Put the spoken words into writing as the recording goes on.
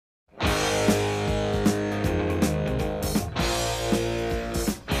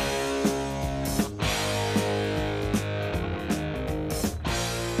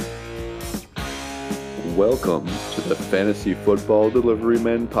welcome to the Fantasy Football Delivery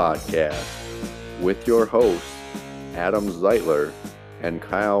Men podcast with your hosts, Adam Zeitler and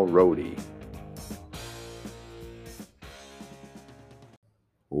Kyle Rohde.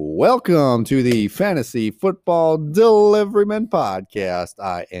 Welcome to the Fantasy Football Delivery Men podcast.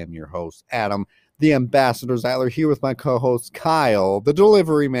 I am your host, Adam, the Ambassador Zeitler, here with my co-host, Kyle, the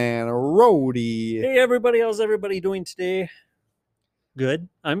Delivery Man, Rohde. Hey, everybody. How's everybody doing today? Good.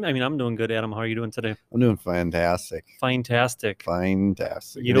 I'm doing good, Adam. How are you doing today? I'm doing fantastic. Fantastic.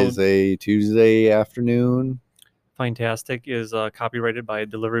 Fantastic. You It is a Tuesday afternoon. Fantastic is copyrighted by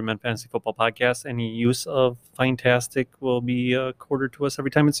Delivery Men Fantasy Football Podcast. Any use of fantastic will be quartered to us every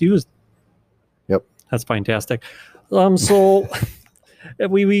time it's used. Yep. That's fantastic. So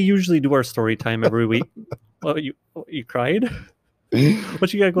we usually do our story time every week. Oh, you cried?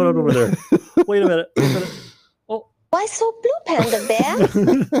 What you got going on over there? Wait a minute. Why so blue, Panda Bear?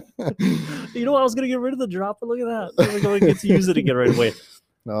 You know, I was going to get rid of the drop, but look at that. We're going to get to use it again right away.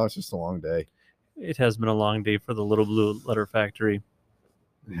 No, it's just a long day. It has been a long day for the Little Blue Letter Factory.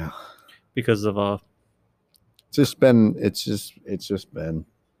 Yeah. Because of It's just been.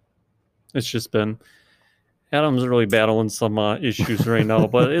 Adam's really battling some issues right now,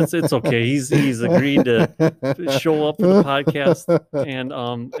 but it's okay. He's agreed to show up for the podcast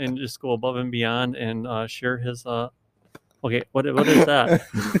and just go above and beyond and share his okay, what is that?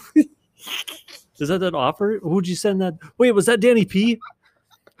 Is that an offer? Who'd you send that? Wait, was that Danny P?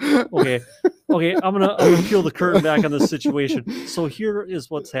 Okay, I'm gonna peel the curtain back on this situation. So here is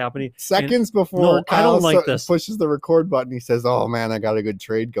what's happening. Seconds before no, Kyle I don't like this. Pushes the record button, he says, "Oh man, I got a good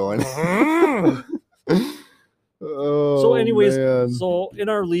trade going." So anyways, man. so in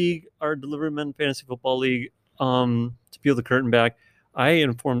our league, our Delivery Men Fantasy Football League, to peel the curtain back, I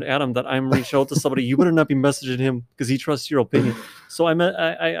informed Adam that I'm reaching out to somebody. You better not be messaging him because he trusts your opinion. So I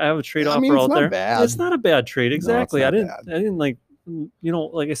have a trade offer out there. Bad. It's not a bad trade, exactly. No, I didn't like,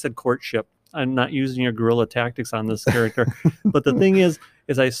 like I said, courtship. I'm not using your guerrilla tactics on this character. But the thing is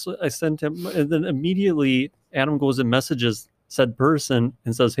I sent him, and then immediately Adam goes and messages said person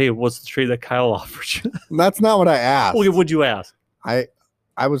and says, "Hey, what's the trade that Kyle offered you?" That's not what I asked. Okay, what'd you ask? I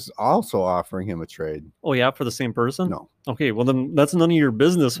was also offering him a trade. Oh yeah, for the same person? No. Okay, well then that's none of your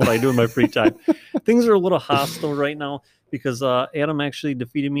business what I do in my free time. Things are a little hostile right now because Adam actually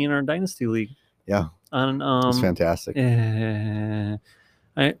defeated me in our Dynasty League. Yeah. It's fantastic. I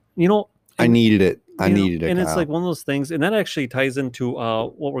needed it. I needed it. And Kyle. it's like one of those things, and that actually ties into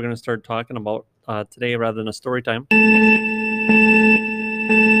what we're going to start talking about today rather than a story time.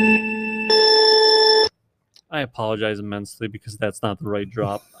 I apologize immensely because that's not the right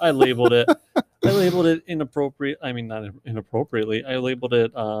drop. I labeled it inappropriate. I mean, not inappropriately. I labeled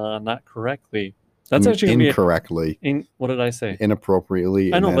it not correctly. That's actually incorrectly. What did I say?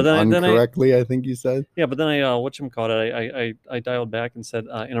 Inappropriately. I know, but then incorrectly. I think you said. Yeah, but then I dialed back and said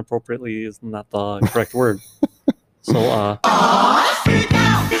inappropriately is not the correct word. So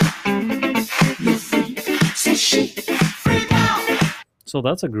So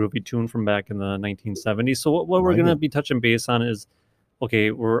that's a groovy tune from back in the 1970s. So what we're going to be touching base on is,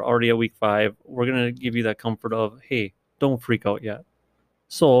 okay, we're already at week 5. We're going to give you that comfort of, hey, don't freak out yet.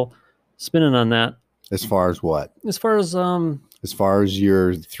 So spinning on that. As far as what? As far as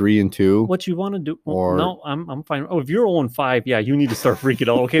your 3-2. What you want to do? Or no, I'm fine. Oh, if you're 0-5, yeah, you need to start freaking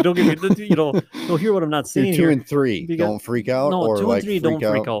out. Okay, don't give me, don't hear what I'm not saying. 2-3, don't freak out. No, or 2 and 3, freak don't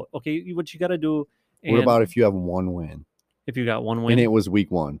freak out. Okay, what you got to do. What about if you have one win? If you got one win, and it was week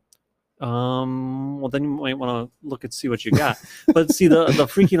 1. Well, then you might want to look and see what you got. But see, the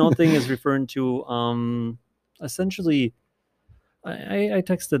freaking out thing is referring to essentially. I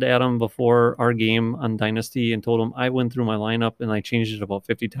texted Adam before our game on Dynasty and told him I went through my lineup and I changed it about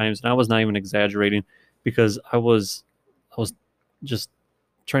 50 times, and I was not even exaggerating because I was just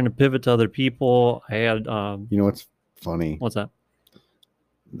trying to pivot to other people. I had you know what's funny? What's that?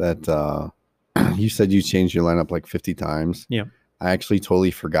 That you said you changed your lineup like 50 times. Yeah. I actually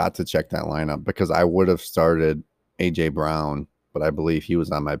totally forgot to check that lineup because I would have started AJ Brown, but I believe he was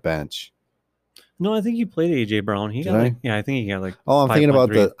on my bench. No, I think you played AJ Brown. He got I think he got like. Oh, I'm thinking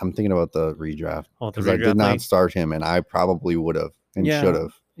about the redraft because I did not start him, and I probably would have and should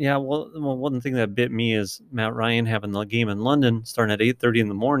have. Yeah, well, one thing that bit me is Matt Ryan having the game in London starting at 8:30 in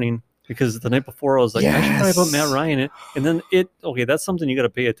the morning because the night before I was like, I should probably put Matt Ryan in, and then that's something you got to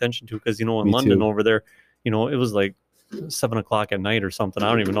pay attention to because in London over there, it was like 7:00 at night or something. I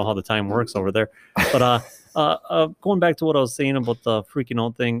don't even know how the time works over there, but going back to what I was saying about the freaking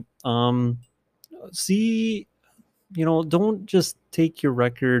out thing. See, don't just take your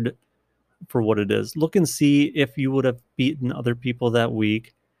record for what it is. Look and see if you would have beaten other people that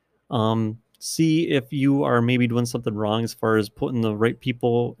week. see if you are maybe doing something wrong as far as putting the right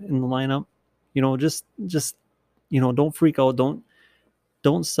people in the lineup. Just don't freak out.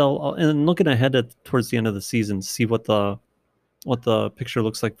 Don't sell out. And looking ahead towards the end of the season, see what the picture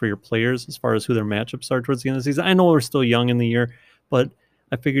looks like for your players as far as who their matchups are towards the end of the season. I know we're still young in the year, but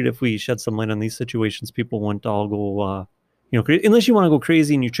I figured if we shed some light on these situations, people won't all go, unless you want to go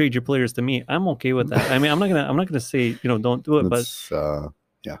crazy and you trade your players to me, I'm okay with that. I mean, I'm not gonna say, don't do it, but yeah.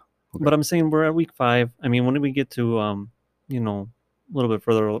 Okay. But I'm saying we're at week 5. I mean, when do we get to, a little bit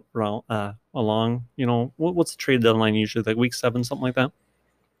further along, what's the trade deadline usually? Like week 7, something like that?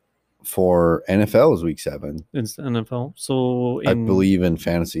 For NFL is week 7. It's the NFL. So I believe in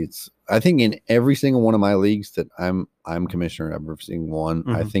fantasy. I think in every single one of my leagues that I'm commissioner of, every single one,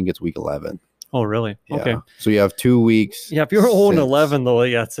 I think it's week 11. Oh, really? Yeah. Okay. So you have 2 weeks. Yeah, if you're 0-11 though,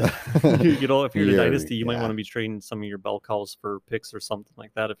 yeah, it's, if you're in a dynasty, you might yeah. want to be trading some of your bell cows for picks or something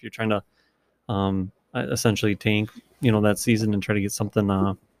like that. If you're trying to essentially tank, that season and try to get something,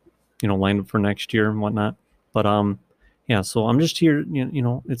 lined up for next year and whatnot. But yeah, so I'm just here.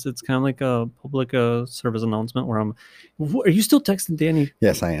 It's kind of like a public service announcement where Are you still texting Danny?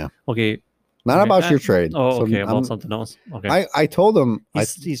 Yes, I am. Okay. Not about your trade. Oh, okay. About something else. Okay. I told him.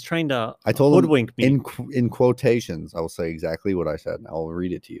 He's trying to. I told hoodwink him me. in quotations. I will say exactly what I said. I'll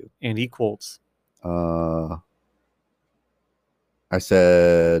read it to you. And he quotes. I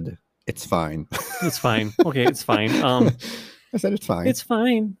said it's fine. It's fine. Okay, it's fine. I said it's fine. It's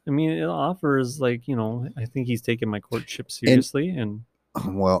fine. I mean, the offer is like, I think he's taking my courtship seriously. And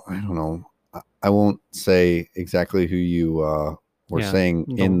well, I don't know. I won't say exactly who you were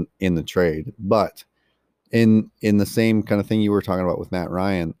saying in the trade, but in the same kind of thing you were talking about with Matt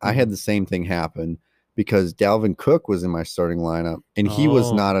Ryan, I had the same thing happen because Dalvin Cook was in my starting lineup and he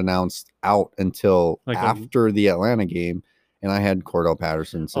was not announced out until after the Atlanta game. And I had Cordell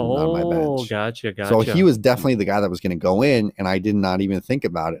Patterson sitting on my bench. Oh, gotcha. So he was definitely the guy that was going to go in, and I did not even think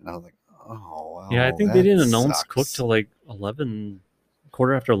about it. And I was like, oh, wow. Yeah, I think they didn't announce Cook till like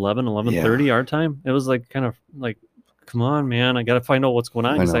 11:30 our time. It was like kind of like, come on, man, I got to find out what's going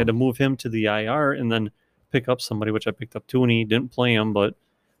on because I had to move him to the IR and then pick up somebody, which I picked up Tooney. Didn't play him, but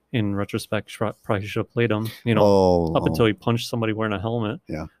in retrospect, probably should have played him, up until he punched somebody wearing a helmet.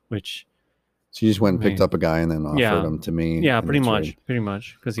 Yeah. Which... So you just went and picked up a guy and then offered him to me. Yeah, pretty much,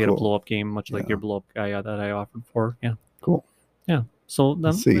 because he had a blow-up game, much like your blow-up guy that I offered for. Yeah. Cool. Yeah. So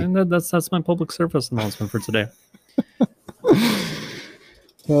that's my public service announcement for today.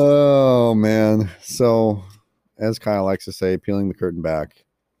 Oh man. So as Kyle likes to say, peeling the curtain back.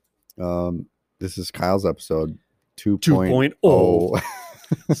 This is Kyle's episode 2.0.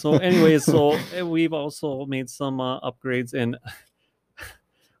 So anyways, we've also made some upgrades and.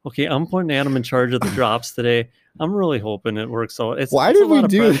 Okay, I'm putting Adam in charge of the drops today. I'm really hoping it works out. Why did we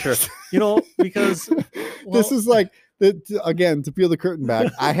do this? Because this is like again to peel the curtain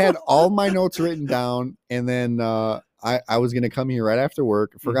back. I had all my notes written down, and then I was going to come here right after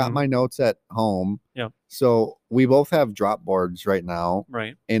work. Forgot my notes at home. Yeah. So we both have drop boards right now.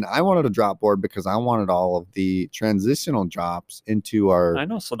 Right. And I wanted a drop board because I wanted all of the transitional drops into our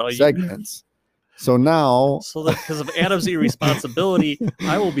segments. So now, because of Adam's irresponsibility,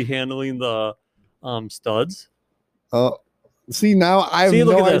 I will be handling the studs. See, now I have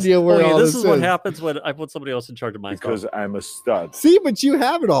no idea where all this is. What happens when I put somebody else in charge of my stuff. Because I'm a stud. See, but you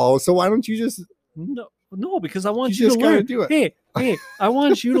have it all. So why don't you just... No, because I want you to learn. Do it. Hey, I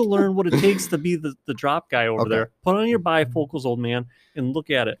want you to learn what it takes to be the drop guy over there. Put on your bifocals, old man, and look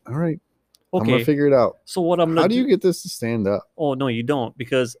at it. All right. Okay. I'm going to figure it out. So what I'm going to How do you get this to stand up? Oh, no, you don't.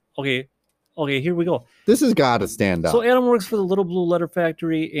 Because, okay, here we go. This has got to stand up. So Adam works for the Little Blue Letter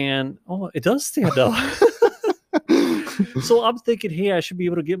Factory, and it does stand up. So I'm thinking, hey, I should be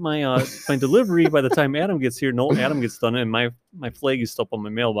able to get my my delivery by the time Adam gets here. No, Adam gets done, and my flag is still up on my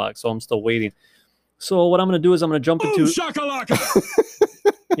mailbox, so I'm still waiting. So what I'm going to do is I'm going to jump into shakalaka.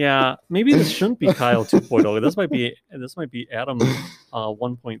 Yeah, maybe this shouldn't be Kyle 2.0. This might be Adam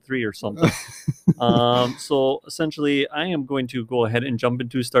 1.3 or something. So essentially, I am going to go ahead and jump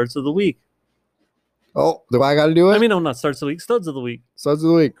into starts of the week. Oh, do I got to do it? I mean, no, not starts of the week. Studs of the week. Studs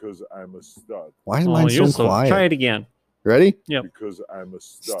of the week. Because I'm a stud. Why is mine so quiet? Try it again. Ready? Yep. Because I'm a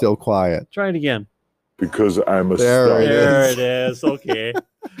stud. Still quiet. Try it again. Because I'm a There stud. There it is. Okay.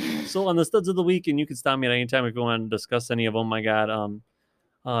 So on the studs of the week, and you can stop me at any time if you want to discuss any of them. I got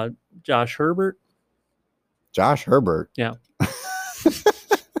Josh Herbert. Josh Herbert. Yeah.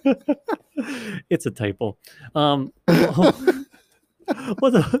 It's a typo. What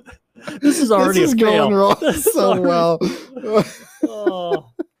the? This is already this is a fail. going wrong so well.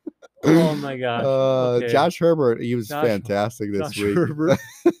 Oh my gosh. Okay. Josh Herbert, he was fantastic this week. Herbert.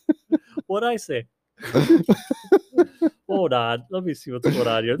 What'd I say? Hold on. Let me see what's going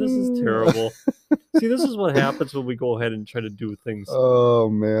on here. This is terrible. See, this is what happens when we go ahead and try to do things. Oh,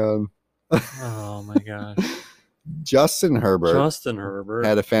 man. Oh, my gosh. Justin Herbert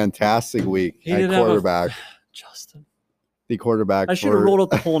had a fantastic week He at did have a- quarterback. Justin. The quarterback. I should have rolled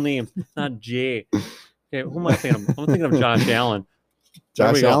out the whole name, not Jay. Okay, who am I thinking of? I'm thinking of Josh Allen. There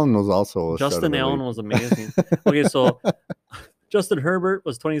we Josh go. Allen was also a stud of Justin the Allen week. was amazing. Okay, so Justin Herbert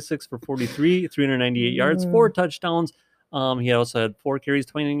was 26 for 43, 398 yards, 4 touchdowns. He also had 4 carries,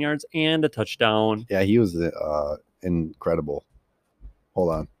 29 yards, and a touchdown. Yeah, he was incredible. Hold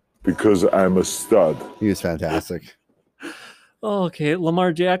on. Because I'm a stud. He was fantastic. Okay,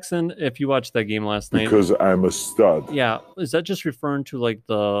 Lamar Jackson, if you watched that game last night. Because I'm a stud. Yeah, is that just referring to like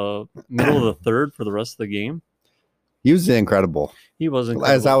the middle of the third for the rest of the game? He was incredible. He was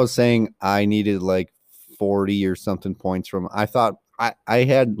incredible. As I was saying, I needed like 40 or something points from. I thought I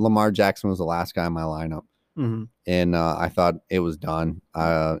had Lamar Jackson was the last guy in my lineup, Mhm. and I thought it was done.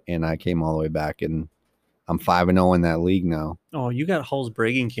 And I came all the way back, and I'm 5-0 in that league now. Oh, you got Hull's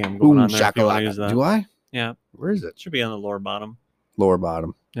bragging cam going on there. If you wanna use that. Do I? Yeah, Where is it? should be on the lower bottom. Lower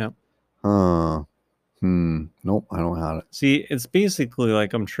bottom. Yeah. Nope, I don't have it. See, it's basically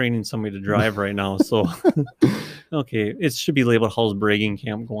like I'm training somebody to drive right now. So, okay, it should be labeled Hull's bragging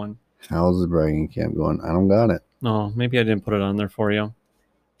camp going. How's the bragging camp going? I don't got it. No, maybe I didn't put it on there for you.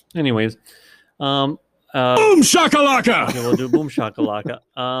 Anyways, Boom shakalaka! okay, we'll do boom shakalaka.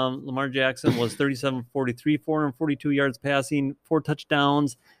 Lamar Jackson was 37-43, 442 yards passing, 4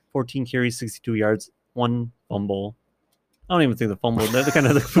 touchdowns, 14 carries, 62 yards, 1 fumble. I don't even think the fumble. They're the kind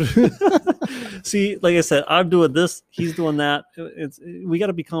of see, like I said, I'm doing this, he's doing that. We got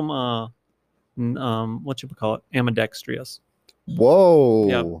to become what you call it, ambidextrous. Whoa.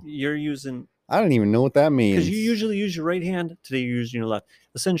 Yeah, you're using. I don't even know what that means. Because you usually use your right hand. Today you're using your left.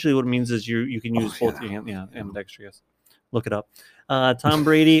 Essentially, what it means is you can use both your hands. Yeah, ambidextrous. Look it up. Tom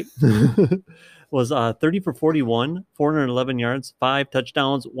Brady was 30 for 41, 411 yards, 5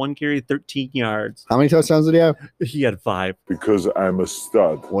 touchdowns, 1 carry, 13 yards. How many touchdowns did he have? He had 5. Because I'm a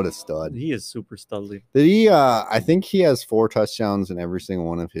stud. What a stud. He is super studly. Did he I think he has 4 touchdowns in every single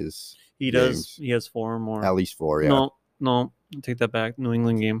one of his He games. does. He has 4 or more. At least 4, yeah. No, take that back. New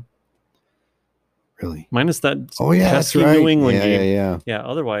England game. Really? Minus that Oh yeah, that's pesky right. New England yeah, game. yeah. Yeah,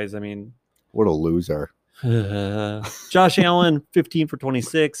 otherwise, I mean, What a loser. Josh Allen, 15 for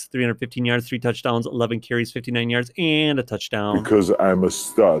 26, 315 yards, 3 touchdowns, 11 carries, 59 yards, and a touchdown. Because I'm a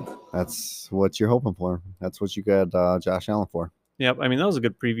stud. That's what you're hoping for. That's what you got Josh Allen for. Yep, I mean, that was a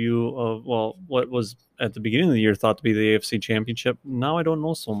good preview of, well, what was at the beginning of the year thought to be the AFC Championship. Now I don't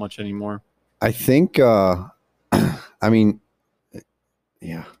know so much anymore. I think I mean,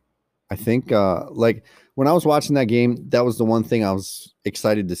 yeah. I think like when I was watching that game, that was the one thing I was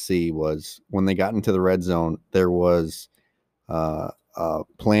excited to see was when they got into the red zone, there was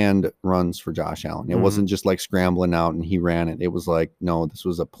planned runs for Josh Allen. It Mhm. wasn't just like scrambling out and he ran it. It was like, no, this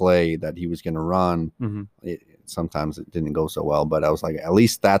was a play that he was going to run. Mm-hmm. Sometimes it didn't go so well, but I was like, at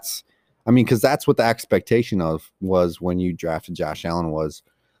least that's, I mean, because that's what the expectation of was when you drafted Josh Allen was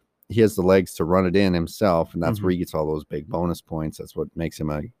he has the legs to run it in himself, and that's where he gets all those big bonus points. That's what makes him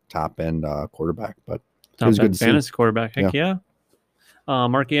a top end quarterback. But it was Top good end to see. fantasy quarterback. Heck yeah.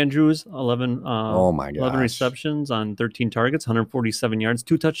 Mark Andrews, 11 Oh my 11 gosh. receptions on 13 targets, 147 yards,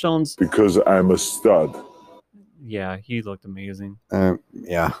 2 touchdowns. Because I'm a stud. Yeah, he looked amazing.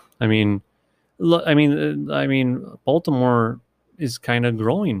 Yeah. I mean, Baltimore is kind of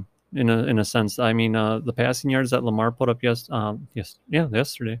growing in a sense. I mean, the passing yards that Lamar put up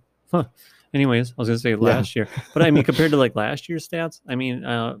yesterday. Huh. Anyways, I was gonna say last year, but I mean, compared to like last year's stats, I mean,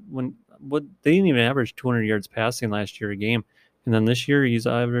 they didn't even average 200 yards passing last year a game, and then this year he's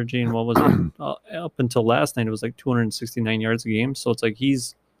averaging what was it up until last night? It was like 269 yards a game. So it's like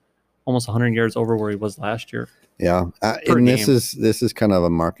he's almost 100 yards over where he was last year. Yeah. Per And game. this is kind of a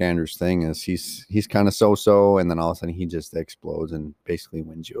Mark Andrews thing is he's kind of so, and then all of a sudden he just explodes and basically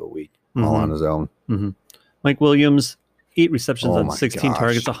wins you a week all on his own. Mm-hmm. Mike Williams, 8 receptions Oh on my 16 gosh.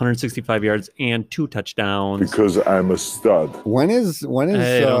 targets, 165 yards, and 2 touchdowns. Because I'm a stud. When is I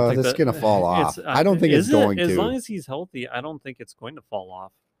don't think this that- going to fall off? it's- I don't think it's is it? going As to. long as he's healthy, I don't think it's going to fall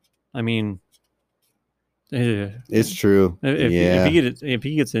off. I mean, It's true. if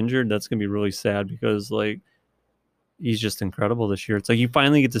he gets injured, that's gonna be really sad because like he's just incredible this year. It's like you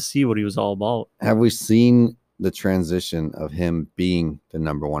finally get to see what he was all about. Have we seen the transition of him being the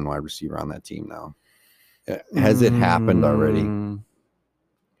number 1 wide receiver on that team now? Has it happened already?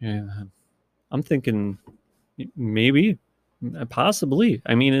 Yeah, I'm thinking maybe, possibly.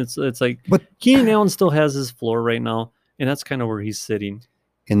 I mean, it's like, But- Keenan Allen still has his floor right now, and that's kind of where he's sitting.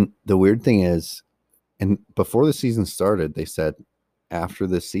 And the weird thing is, and before the season started, they said after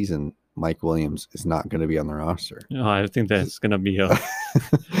this season, Mike Williams is not going to be on the roster. I think that's going to be a.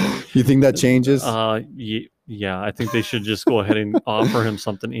 You think that changes? Yeah, I think they should just go ahead and offer him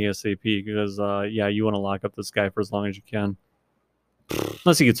something ASAP because, you want to lock up this guy for as long as you can.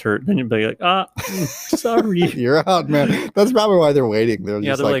 Unless he gets hurt, then you'd be like, sorry. You're out, man. That's probably why they're waiting. They're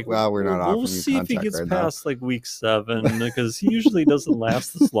just they're like, well, we're not offering We'll see if he gets right past like week 7 because he usually doesn't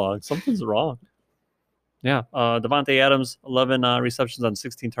last this long. Something's wrong. Yeah, Davante Adams, 11 receptions on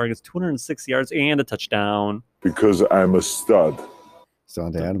 16 targets, 206 yards, and a touchdown. Because I'm a stud.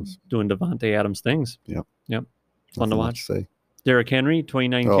 Davante Adams. Doing Davante Adams things. Yep. Fun to watch. Say. Derrick Henry,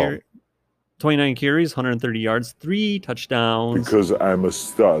 29 carries, 130 yards, 3 touchdowns. Because I'm a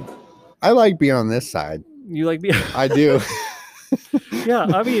stud. I like being on this side. You like me? I do. Yeah,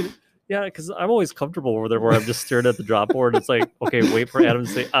 I mean, yeah, because I'm always comfortable over there where I'm just staring at the drop board. It's like, okay, wait for Adam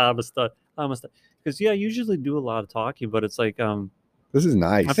to say, I'm a stud. Because, I usually do a lot of talking, but it's like, this is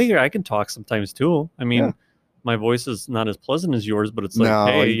nice. I figure I can talk sometimes too. I mean, my voice is not as pleasant as yours, but it's like, no,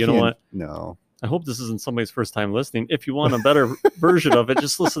 hey, you know what? No. I hope this isn't somebody's first time listening. If you want a better version of it,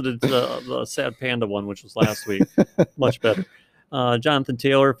 just listen to the Sad Panda one, which was last week. Much better. Jonathan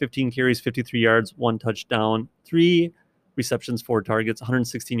Taylor, 15 carries, 53 yards, 1 touchdown, 3 receptions, 4 targets,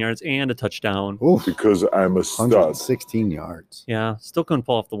 116 yards, and a touchdown. Oof. Because I'm a stud. 116 yards. Yeah, still couldn't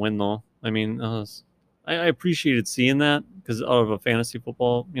pull off the win, though. I mean, I appreciated seeing that because out of a fantasy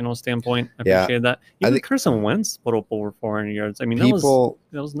football, standpoint, I appreciated that. Even Carson Wentz put up over 400 yards. I mean, that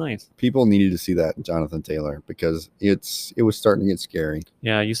was nice. People needed to see that, Jonathan Taylor, because it was starting to get scary.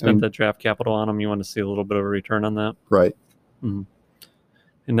 Yeah, you spent that draft capital on him. You want to see a little bit of a return on that. Right. Mm-hmm.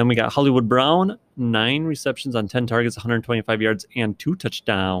 And then we got Hollywood Brown, 9 receptions on 10 targets, 125 yards, and 2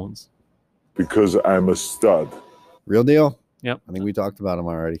 touchdowns. Because I'm a stud. Real deal? Yep. I think we talked about him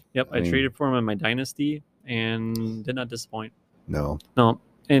already. Yep. I traded for him in my dynasty and did not disappoint. No.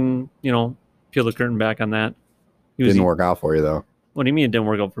 And, peel the curtain back on that. Didn't work out for you, though. What do you mean it didn't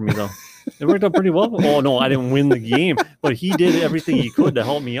work out for me, though? It worked out pretty well. Oh, no, I didn't win the game, but he did everything he could to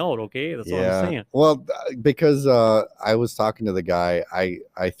help me out, okay? That's what I'm saying. Well, because I was talking to the guy,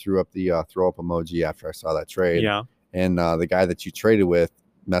 I threw up the throw up emoji after I saw that trade. Yeah. And the guy that you traded with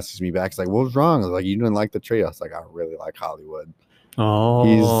messaged me back. He's like, what was wrong? I was like, you didn't like the trade. I was like, I really like Hollywood. Oh.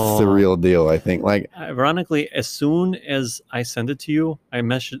 He's the real deal, I think. Like, ironically, as soon as I send it to you, I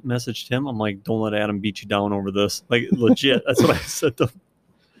messaged him. I'm like, don't let Adam beat you down over this. Like, legit. That's what I said to him.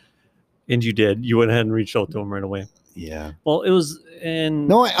 And you did. You went ahead and reached out to him right away. Yeah. Well, it was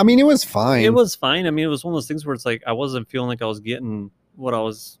No, I mean, it was fine. It was fine. I mean, it was one of those things where it's like I wasn't feeling like I was getting what I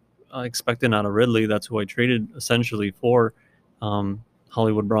was expecting out of Ridley. That's who I traded essentially for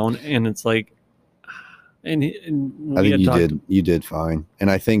Hollywood Brown. And it's like, I think you did fine.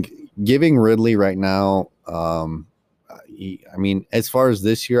 And I think giving Ridley right now, I mean, as far as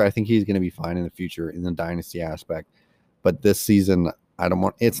this year, I think he's going to be fine in the future in the dynasty aspect. But this season,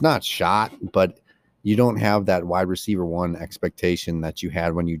 it's not shot, but you don't have that wide receiver 1 expectation that you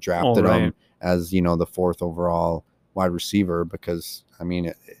had when you drafted him as, the 4th overall wide receiver, because I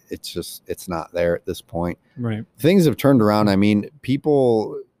mean, it's not there at this point. Right. Things have turned around. I mean,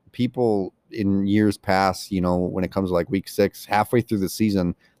 people in years past, when it comes to like week 6, halfway through the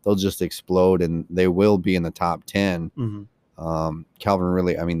season, they'll just explode and they will be in the top 10. Mm-hmm. Calvin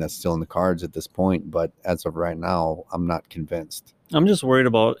Ridley, I mean, that's still in the cards at this point, but as of right now, I'm not convinced. I'm just worried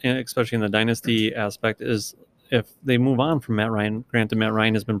about, especially in the dynasty aspect, is if they move on from Matt Ryan. Granted, Matt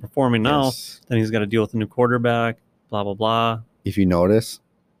Ryan has been performing now, then he's got to deal with a new quarterback, blah, blah, blah. If you notice,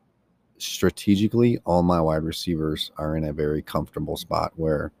 strategically, all my wide receivers are in a very comfortable spot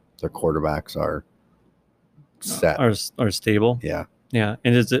where their quarterbacks are set. Are stable. Yeah. Yeah.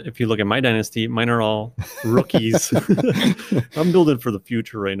 And if you look at my dynasty, mine are all rookies. I'm building for the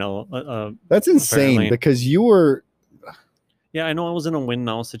future right now. That's insane apparently. Because you were... Yeah, I know I was in a win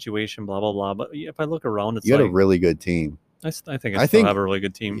now situation, blah, blah, blah. But if I look around, it's you had a really good team. I think I still have a really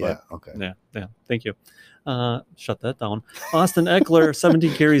good team. Yeah, but okay. Yeah, thank you. Shut that down. Austin Eckler,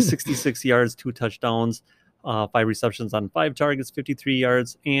 17 carries, 66 yards, 2 touchdowns, 5 receptions on 5 targets, 53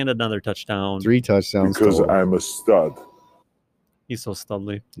 yards, and another touchdown. 3 touchdowns. Because total. I'm a stud. He's so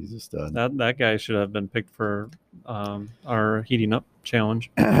studly. He's a stud. That guy should have been picked for our heating up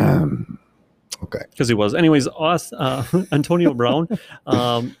challenge. Okay. Because he was. Anyways, Antonio Brown,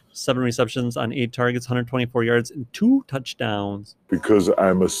 7 receptions on 8 targets, 124 yards, and 2 touchdowns. Because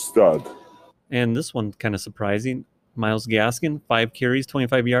I'm a stud. And this one kind of surprising. Myles Gaskin, 5 carries,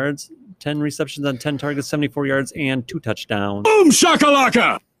 25 yards, 10 receptions on 10 targets, 74 yards, and 2 touchdowns. Boom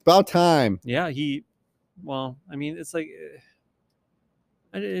shakalaka! About time. Yeah, I mean, it's like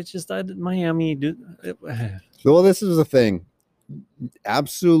It's just Miami. Well, this is the thing.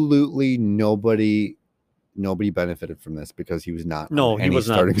 Absolutely nobody benefited from this because he was not. No, on he any was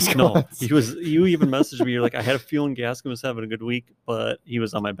not. starting No, squads. he was. You even messaged me. You're like, I had a feeling Gaskin was having a good week, but he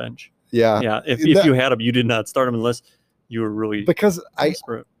was on my bench. Yeah, Yeah, if that- you had him, you did not start him unless you were really because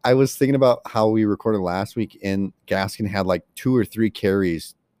desperate. I was thinking about how we recorded last week, and Gaskin had like 2 or 3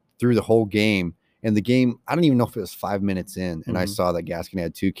 carries through the whole game. And the game, I don't even know if it was 5 minutes in, and I saw that Gaskin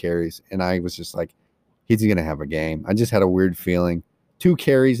had 2 carries, and I was just like, he's gonna have a game. I just had a weird feeling. 2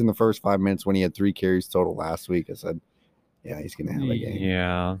 carries in the first 5 minutes when he had 3 carries total last week. I said, yeah, he's gonna have a game.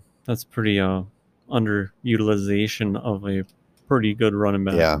 Yeah, that's pretty underutilization of a pretty good running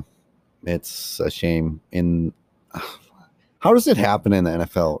back. Yeah, it's a shame. How does it happen in the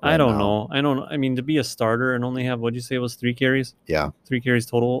NFL? I don't know. I mean, to be a starter and only have, what'd you say it was, 3 carries? Yeah, 3 carries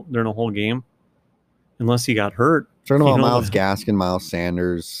total during a whole game, unless he got hurt. talking about You know, Miles Gaskin, Miles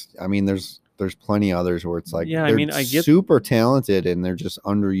Sanders. I mean, there's plenty others where it's like, Yeah, I they're mean, I get- super talented and they're just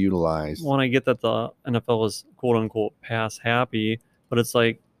underutilized. When I get that the NFL is quote unquote pass happy, but it's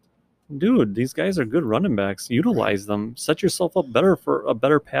like, dude, these guys are good running backs. Utilize them. Set yourself up better for a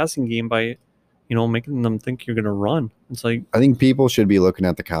better passing game by, making them think you're gonna run. It's like, I think people should be looking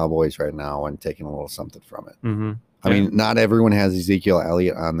at the Cowboys right now and taking a little something from it. I mean, not everyone has Ezekiel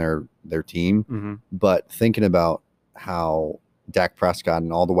Elliott on their team, but thinking about how Dak Prescott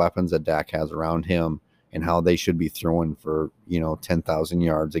and all the weapons that Dak has around him and how they should be throwing for, 10,000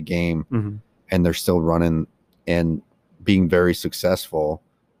 yards a game, and they're still running and being very successful.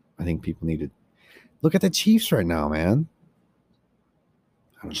 I think people need to look at the Chiefs right now, man.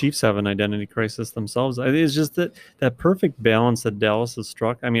 Chiefs have an identity crisis themselves. It's just that perfect balance that Dallas has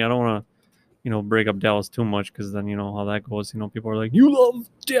struck. I mean, I don't want to, break up Dallas too much because then you know how that goes. People are like, "You love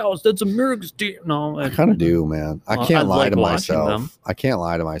Dallas? That's America's team." No, I kind of do, man. I Well, can't I lie like to watching myself. them. I can't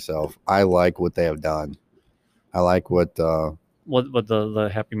lie to myself. I like what they have done. I like what the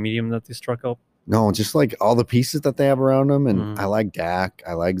happy medium that they struck up. no, just like all the pieces that they have around them. And Mhm. I like Dak.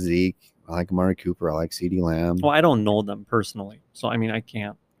 I like Zeke. I like Amari Cooper. I like CeeDee Lamb. Well, I don't know them personally, so I mean, I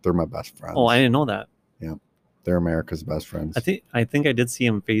can't. They're my best friends. Oh, I didn't know that. They're America's best friends. I think I did see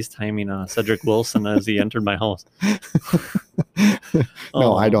him FaceTiming Cedric Wilson as he entered my house. No,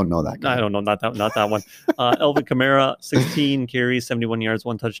 Oh, I don't know that guy. I don't know, not that one. Elvin Kamara, 16 carries, 71 yards,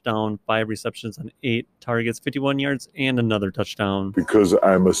 1 touchdown, 5 receptions on 8 targets, 51 yards, and another touchdown. Because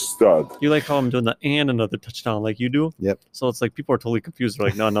I'm a stud. You like how I'm doing the and another touchdown like you do? Yep. So it's like people are totally confused. They're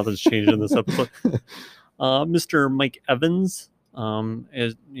like, no, nothing's changed in this episode. Mr. Mike Evans,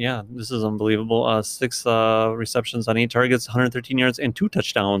 this is unbelievable. 6 receptions on 8 targets, 113 yards, and 2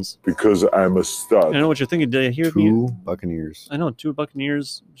 touchdowns. Because I'm a I stud. know what you're thinking. Did I hear me? 2 Buccaneers. I know 2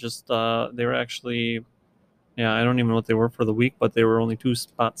 Buccaneers. Just they were actually, I don't even know what they were for the week, but they were only 2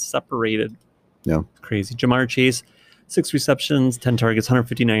 spots separated. Yeah. Crazy. Jamar Chase, 6 receptions, 10 targets,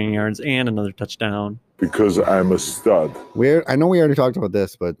 159 yards, and another touchdown. Because I'm a stud. I know we already talked about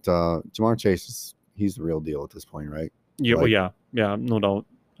this, but Jamar Chase he's the real deal at this point, right? Yeah, Like- yeah, no doubt.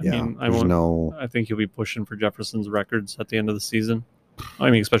 I mean, I think he'll be pushing for Jefferson's records at the end of the season. I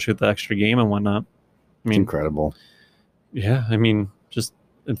mean, especially with the extra game and whatnot. I It's mean, incredible. yeah, I mean, just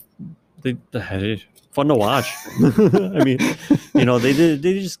fun to watch. I mean,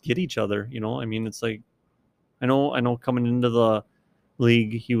 they just get each other. I mean, it's like, I know coming into the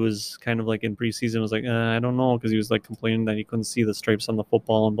league, he was kind of like in preseason was like, I don't know, because he was like complaining that he couldn't see the stripes on the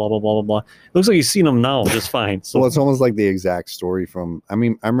football and blah blah blah blah blah. It looks like he's seen them now just fine. So Well, it's almost like the exact story from. I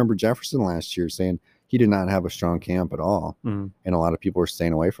mean, I remember Jefferson last year saying he did not have a strong camp at all, Mhm. and a lot of people were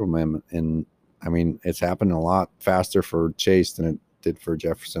staying away from him. And I mean, it's happened a lot faster for Chase than it did for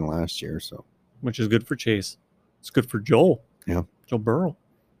Jefferson last year. So which is good for Chase. It's good for Joe. Yeah. Joe Burrow.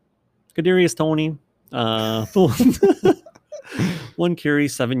 Kadarius Toney. 1 carry,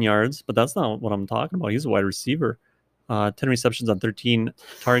 7 yards, but that's not what I'm talking about. He's a wide receiver. 10 receptions on 13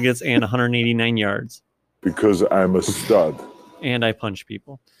 targets and 189 yards. Because I'm a stud. And I punch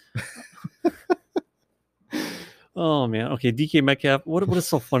people. Oh man. Okay, DK Metcalf. What is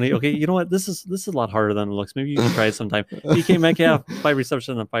so funny? Okay, you know what? This is a lot harder than it looks. Maybe you can try it sometime. DK Metcalf, 5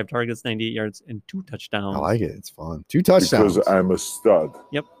 receptions on 5 targets, 98 yards, and 2 touchdowns. I like it. It's fun. 2 touchdowns. Because I'm a stud.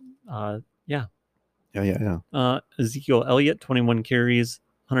 Yeah. Ezekiel Elliott, 21 carries,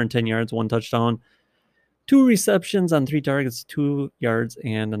 110 yards, 1 touchdown, 2 receptions on 3 targets, 2 yards,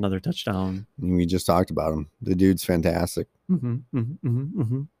 and another touchdown. We just talked about him. The dude's fantastic.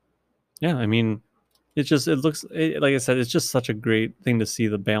 Yeah, I mean, like I said, it's just such a great thing to see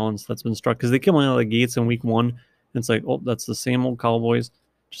the balance that's been struck, because they came out of the gates in week 1. And it's like, oh, that's the same old Cowboys,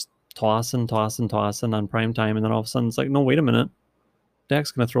 just tossing on prime time. And then all of a sudden it's like, no, wait a minute.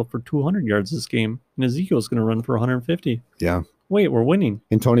 Dak's going to throw for 200 yards this game, and Ezekiel's going to run for 150. Yeah. Wait, we're winning.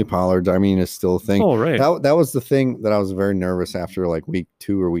 And Tony Pollard, I mean, is still a thing. Oh, right. That was the thing that I was very nervous after like week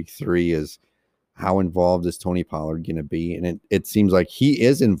 2 or week 3 is how involved is Tony Pollard going to be? And it seems like he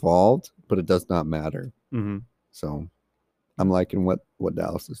is involved, but it does not matter. Mm-hmm. So I'm liking what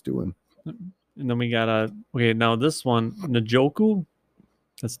Dallas is doing. And then we got okay, now this one, Njoku.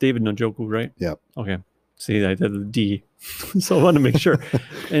 That's David Njoku, right? Yep. Okay. See, I did the D. So I want to make sure.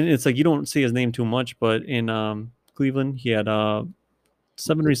 And it's like you don't see his name too much, but in Cleveland, he had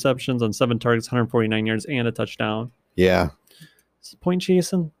 7 receptions on 7 targets, 149 yards, and a touchdown. Yeah. Point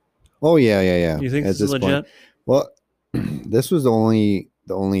chasing? Oh, yeah. Do you think At this is legit? Point. Well, this was the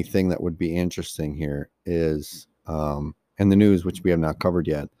only thing that would be interesting here is in the news, which we have not covered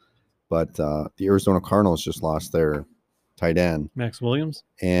yet, but the Arizona Cardinals just lost their tight end. Max Williams?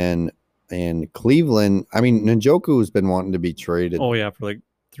 And Cleveland, I mean, Njoku has been wanting to be traded. Oh, yeah, for like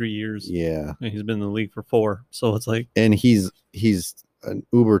 3 years. Yeah. And he's been in the league for 4. So it's like. And he's an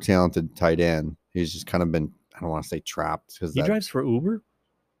uber talented tight end. He's just kind of been, I don't want to say trapped. He drives for Uber?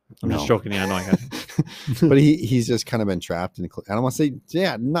 I'm No. just joking. Yeah, I know I got it. But he's just kind of been trapped in. I don't want to say,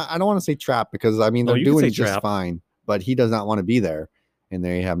 I don't want to say trapped because I mean No, they're you can doing say just trapped. fine. But he does not want to be there, and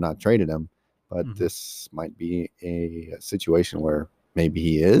they have not traded him. But Mhm. this might be a situation where maybe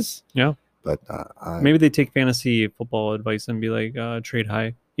he is. Yeah. But Maybe they take fantasy football advice and be like, trade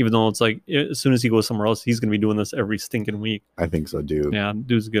high. Even though it's like, as soon as he goes somewhere else, he's going to be doing this every stinking week. I think so, dude. Yeah,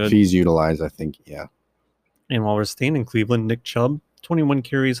 dude's If good. he's utilized, I think, yeah. And while we're staying in Cleveland, Nick Chubb, 21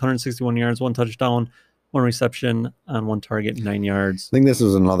 carries, 161 yards, 1 touchdown, 1 reception on 1 target, 9 yards. I think this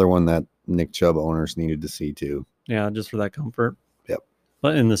is another one that Nick Chubb owners needed to see too. Yeah, just for that comfort. Yep.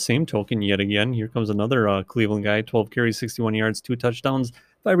 But in the same token, yet again, here comes another Cleveland guy, 12 carries, 61 yards, 2 touchdowns,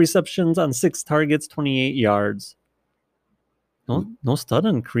 5 receptions on 6 targets, 28 yards. No stud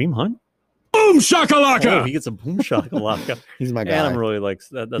on Kareem Hunt? Boom shakalaka! Oh, he gets a boom shakalaka. He's my guy. Adam really likes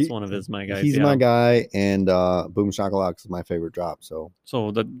that. That's one of his my guys. He's yeah. my guy, and Boom Shakalaka is my favorite drop. So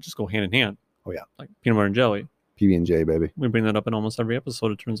So that just go hand in hand. Oh, yeah. Like peanut butter and jelly. PB&J, baby. We bring that up in almost every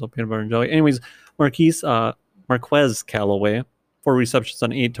episode. It turns out peanut butter and jelly. Anyways, Marquez Callaway, 4 receptions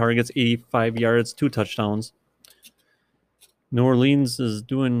on 8 targets, 85 yards, 2 touchdowns. New Orleans is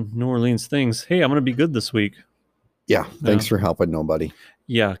doing New Orleans things. Hey, I'm going to be good this week. Yeah, thanks for helping nobody.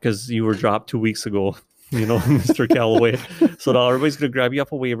 Yeah, because you were dropped 2 weeks ago, Mr. Callaway. So now everybody's going to grab you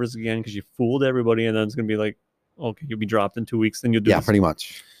off of waivers again because you fooled everybody, and then it's going to be like, okay, you'll be dropped in 2 weeks. Then you'll do Yeah, this. pretty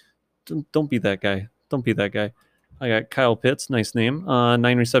much. Don't be that guy. Don't be that guy. I got Kyle Pitts, nice name.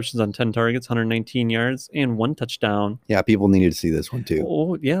 9 receptions on 10 targets, 119 yards, and 1 touchdown. Yeah, people needed to see this one too.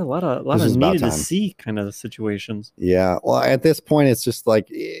 Oh yeah, a lot of This is about needed to time. see kind of situations. Yeah, well, at this point, it's just like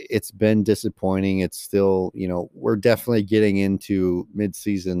it's been disappointing. It's still, we're definitely getting into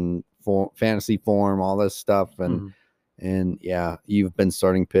mid-season fantasy form, all this stuff, and Mhm. yeah, you've been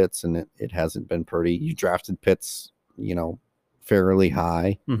starting Pitts, and it hasn't been pretty. You drafted Pitts, fairly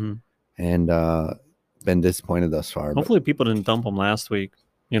high, Mhm. and been disappointed thus far. but Hopefully, people didn't dump him last week.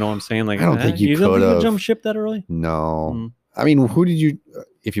 You know what I'm saying? Like, I don't think you don't think could've. jump ship that early. no, Mm. I mean, who did you?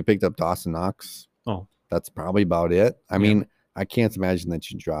 If you picked up Dawson Knox, Oh. that's probably about it. I Yeah. mean, I can't imagine that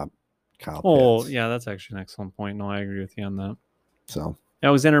you drop Kyle Oh Pitts. yeah, that's actually an excellent point. No, I agree with you on that. So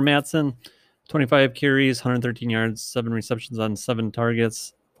Alexander Mattson, 25 carries, 113 yards, 7 receptions on 7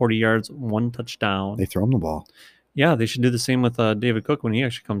 targets, 40 yards, 1 touchdown. they throw him the ball. Yeah, they should do the same with David Cook when he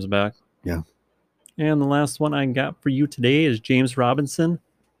actually comes back. Yeah. And the last one I got for you today is James Robinson,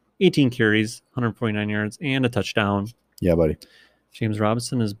 18 carries, 149 yards, and a touchdown. Yeah, buddy. James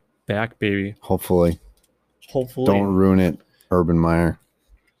Robinson is back, baby. Hopefully, Hopefully. don't ruin it, Urban Meyer.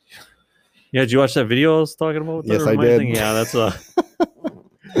 Yeah, did you watch that video I was talking about? Yes, I Or my did. thing? Yeah, that's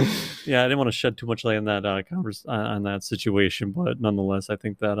yeah, I didn't want to shed too much light on that on that situation, but nonetheless, I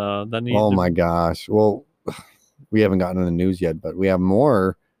think that that needs. Oh my gosh. Well, we haven't gotten to the news yet, but we have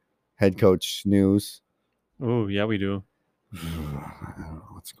more head coach news. Oh yeah, we do. I don't know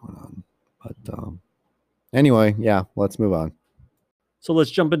what's going on, but anyway, yeah, let's move on. So let's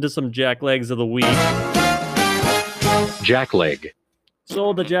jump into some jack legs of the week. Jack leg.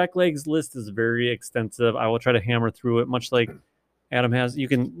 So the jack legs list is very extensive. I will try to hammer through it, much like Adam has. You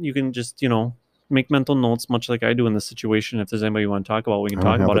can just make mental notes, much like I do in this situation. If there's anybody you want to talk about, we can I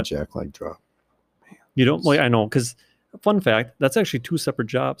don't talk have about a it. jack leg drop. You don't? Well, I know, because fun fact, that's actually 2 separate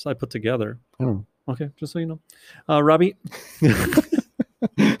jobs I put together. I don't know. Okay, just so you know. Robbie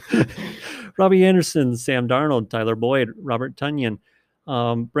Robbie Anderson, Sam Darnold, Tyler Boyd, Robert Tunyon,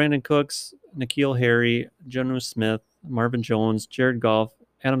 Brandon Cooks, N'Keal Harry, Jonnu Smith, Marvin Jones, Jared Goff,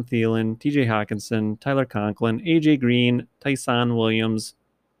 Adam Thielen, TJ Hawkinson, Tyler Conklin, AJ Green, Tyson Williams,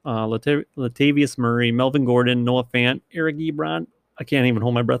 Latavius Murray, Melvin Gordon, Noah Fant, Eric Ebron. I can't even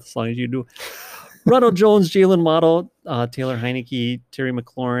hold my breath as long as you do. Ronald Jones, Jalen Waddle, Taylor Heineke, Terry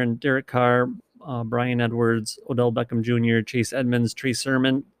McLaurin, Derek Carr, Brian Edwards, Odell Beckham Jr., Chase Edmonds, Trey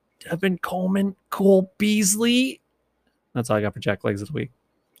Sermon, Devin Coleman, Cole Beasley. That's all I got for Jack Legs this week.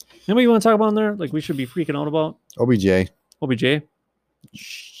 Anybody you want to talk about in there? Like we should be freaking out about? OBJ. OBJ?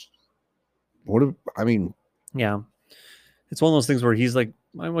 Yeah. It's one of those things where he's like,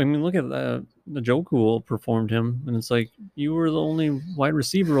 I mean, look at the Njoku performed him, and it's like, you were the only wide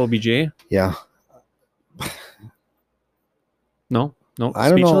receiver, OBJ. Yeah. No, I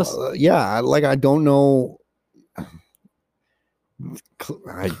don't speechless? know. I don't know.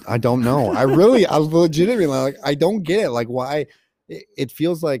 I don't know. I legitimately like. I don't get it. Like why? It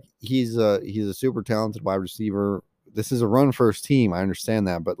feels like he's a super talented wide receiver. This is a run first team. I understand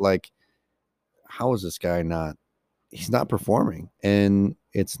that, but like, how is this guy not? He's not performing, and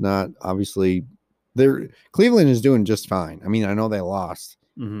it's not obviously. Cleveland is doing just fine. I mean, I know they lost,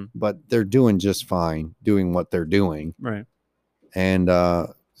 but they're doing just fine, doing what they're doing. Right. And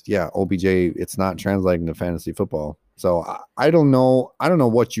OBJ, it's not translating to fantasy football. So I don't know. I don't know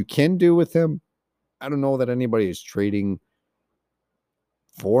what you can do with him. I don't know that anybody is trading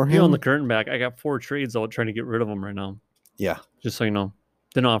for him. On the curtain back, I got 4 trades out trying to get rid of him right now. Yeah. Just so you know.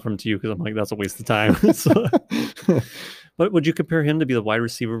 Didn't offer him to you because I'm like, that's a waste of time. But would you compare him to be the wide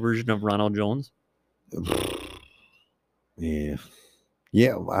receiver version of Ronald Jones? Yeah.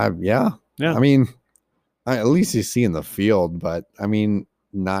 I mean, at least he's seeing the field, but I mean,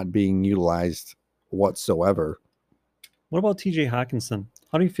 not being utilized whatsoever. What about TJ Hawkinson?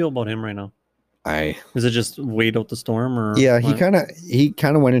 How do you feel about him right now? Is it just wait out the storm, or yeah? He kind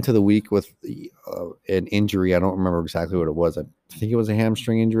of went into the week with an injury. I don't remember exactly what it was. I think it was a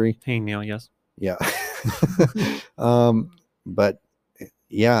hamstring injury. Hangnail, yes. Yeah. But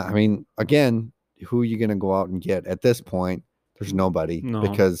yeah, I mean, again, who are you going to go out and get at this point? There's nobody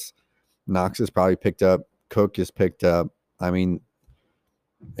because Knox is probably picked up. Cook is picked up. I mean,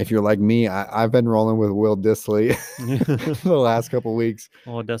 if you're like me, I've been rolling with Will Dissly for the last couple of weeks.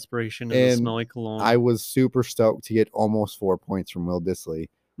 Oh, desperation is a smelly cologne. I was super stoked to get almost 4 points from Will Dissly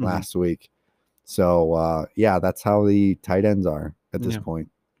last week. So, that's how the tight ends are at this point.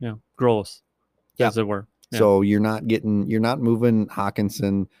 Yeah, gross, as it were. Yeah. So you're not moving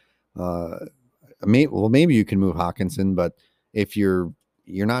Hawkinson. Maybe you can move Hawkinson, but if you're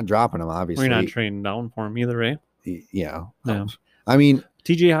not dropping him, obviously. We're not trading down for him either, eh? Yeah. I mean,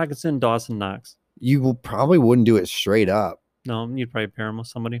 TJ Hawkinson, Dawson Knox. You probably wouldn't do it straight up. No, you'd probably pair him with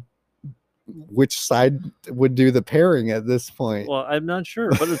somebody. Which side would do the pairing at this point? Well, I'm not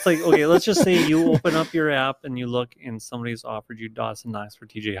sure, but it's like, okay, let's just say you open up your app and you look and somebody's offered you Dawson Knox for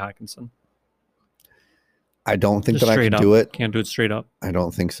TJ Hawkinson. I don't think that I can do it. Can't do it straight up. I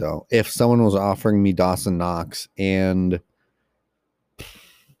don't think so. If someone was offering me Dawson Knox and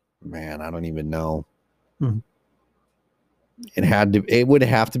man, I don't even know. It would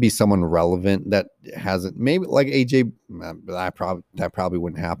have to be someone relevant that hasn't, maybe like AJ. That probably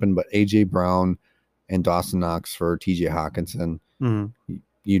wouldn't happen, but AJ Brown and Dawson Knox for TJ Hawkinson,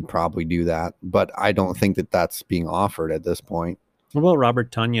 you'd probably do that. But I don't think that that's being offered at this point. What about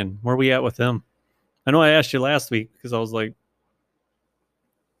Robert Tonyan? Where are we at with him? I know I asked you last week because I was like,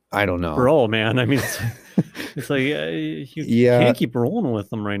 I don't know. Bro, man. I mean, it's like you can't keep rolling with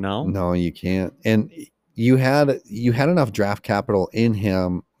them right now. No, you can't. And you had enough draft capital in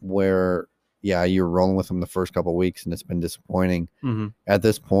him where, you're rolling with him the first couple of weeks and it's been disappointing. At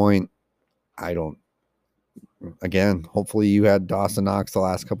this point, hopefully you had Dawson Knox the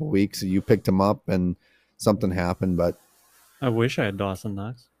last couple of weeks. You picked him up and something happened, but I wish I had Dawson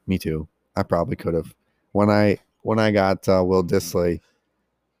Knox. Me too. I probably could have. When I got Will Dissly,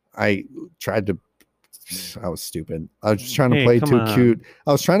 I was stupid. I was just trying to play too cute.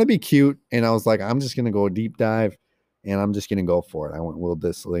 I was trying to be cute, and I was like, I'm just going to go deep dive, and I'm just going to go for it. I went Will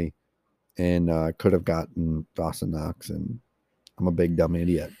Dissly, and could have gotten Dawson Knox, and I'm a big dumb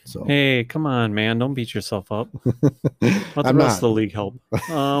idiot. So hey, come on, man. Don't beat yourself up. Let the rest of the league help.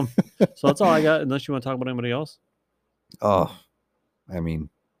 So that's all I got, unless you want to talk about anybody else. Oh, I mean,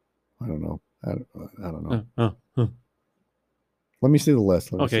 I don't know. I don't know. Let me see the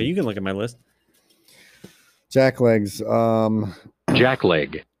list. Okay, you can look at my list. Jack Legs. Jack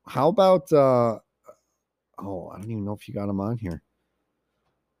Leg. How about I don't even know if you got him on here.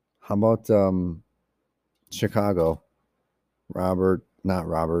 How about Chicago? Not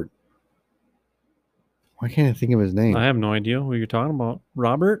Robert. Why can't I think of his name? I have no idea who you're talking about.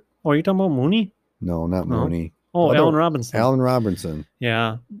 Robert? Oh, are you talking about Mooney? No, not Mooney. Oh, Allen Robinson. Allen Robinson.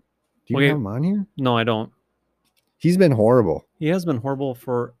 Yeah. Do you Okay. have him on here? No, I don't. He's been horrible. He has been horrible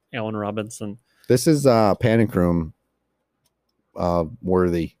for Allen Robinson. This is Panic Room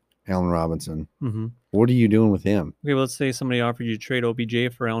worthy. Allen Robinson. Mm-hmm. What are you doing with him? Okay, well, let's say somebody offered you to trade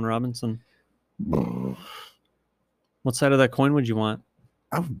OBJ for Allen Robinson. What side of that coin would you want?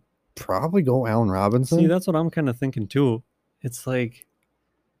 I would probably go Allen Robinson. See, that's what I'm kind of thinking too. It's like,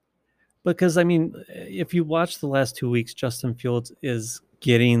 because I mean, if you watch the last 2 weeks, Justin Fields is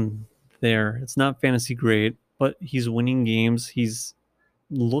getting there. It's not fantasy great, but he's winning games. He's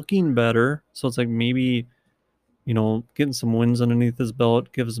looking better. So it's like maybe, getting some wins underneath his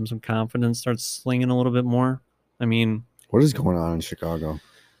belt gives him some confidence, starts slinging a little bit more. I mean, what is going on in Chicago?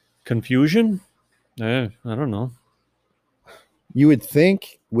 Confusion? I don't know. You would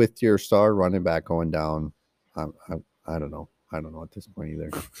think with your star running back going down, I don't know. I don't know at this point either.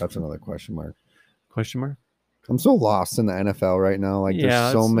 That's another question mark. Question mark? I'm so lost in the NFL right now. Like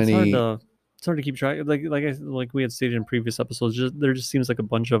there's so many. It's hard to keep track. Like we had stated in previous episodes, there just seems like a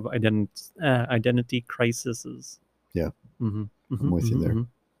bunch of identity crises. Yeah, mm-hmm, I'm with you there.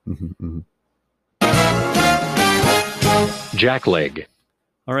 Mm-hmm. Jackleg.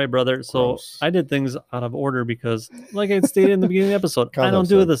 All right, brother. So Gross. I did things out of order because, like I stated in the beginning of the episode, I don't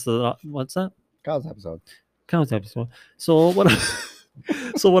do this. What's that? Kyle's episode. So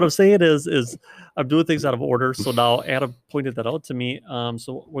what I'm saying is I'm doing things out of order. So now Adam pointed that out to me.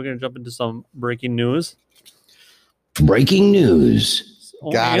 So we're gonna jump into some breaking news. Breaking news.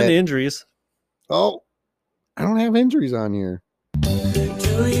 Got and it. the injuries. Oh, I don't have injuries on here. Do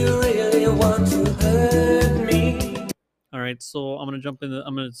you really want to hurt me? All right, so I'm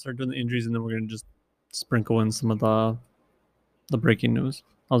gonna start doing the injuries, and then we're gonna just sprinkle in some of the breaking news.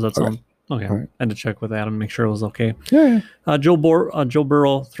 How's that sound? Okay. All right. I had to check with Adam, make sure it was okay. Yeah. Joe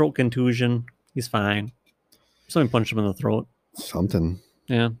Burrow, throat contusion. He's fine. Somebody punched him in the throat. Something.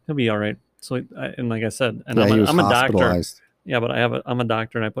 Yeah, he'll be all right. So, and like I said, and Yeah, he was I'm a doctor. hospitalized. Yeah, but I'm a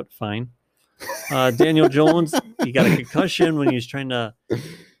doctor, and I put fine. Daniel Jones, he got a concussion when he was trying to.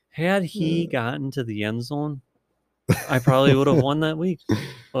 Had he gotten to the end zone, I probably would have won that week.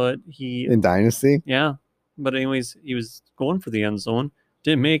 But In Dynasty? yeah. But anyways, he was going for the end zone,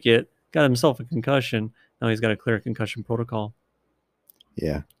 didn't make it, got himself a concussion. Now he's got to clear a concussion protocol.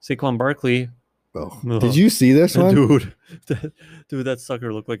 Yeah. Saquon Barkley, Oh. Ugh. Did you see this one? dude, that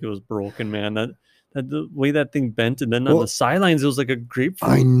sucker looked like it was broken, man. That the way that thing bent, and then on Well, the sidelines, it was like a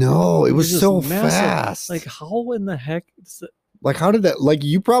grapefruit. I know. It was just so massive. fast. Like, how in the heck? Like, how did that? Like,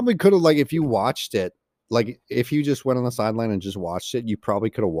 you probably could have, like, if you watched it, like, if you just went on the sideline and just watched it, you probably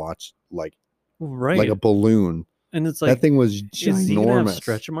could have watched, like Right. a balloon. And it's like, That thing was is he gonna have ginormous.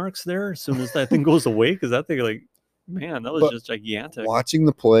 stretch marks there as soon as that thing goes away? Because that thing, like, man, that was But just gigantic. Watching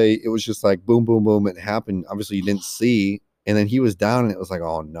the play, it was just like boom, boom, boom. It happened. Obviously, you didn't see. And then he was down, and it was like,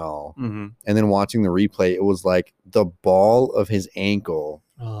 oh, no. Mm-hmm. And then watching the replay, it was like the ball of his ankle,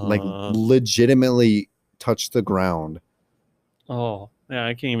 like, legitimately touched the ground. Oh, yeah,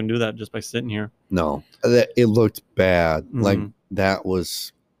 I can't even do that just by sitting here. No, it looked bad. Like, Mhm. that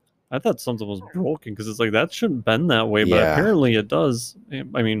was. I thought something was broken because it's like that shouldn't bend that way, but Yeah. apparently it does.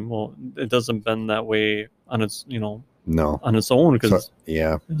 I mean, well, it doesn't bend that way on its, No. on its own because So,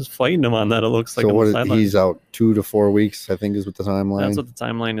 yeah. it was fighting him on that. It looks like So on what the is, sideline. he's out 2 to 4 weeks, I think, is what the timeline. That's what the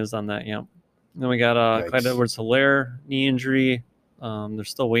timeline is on that. Yeah. Then we got Clyde Yikes. Edwards-Helaire knee injury. They're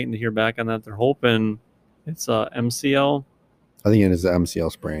still waiting to hear back on that. They're hoping it's MCL. I think it is the MCL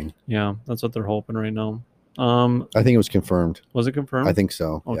sprain. Yeah, that's what they're hoping right now. I think it was confirmed. Was it confirmed? I think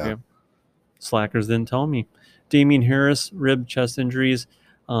so. Okay. Yeah. Slackers didn't tell me. Damian Harris, rib, chest injuries.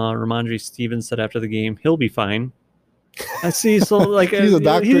 Ramondre Stevens said after the game, he'll be fine. I see. So, like, He's a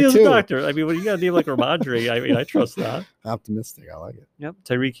doctor, he is too. a doctor. I mean, when you got a name like Ramondre, I mean, I trust that. Optimistic. I like it. Yep.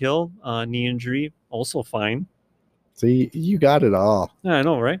 Tyreek Hill, knee injury, also fine. See, you got it all. Yeah, I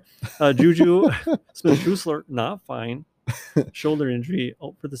know, right? Juju Smith-Schuster, not fine. Shoulder injury,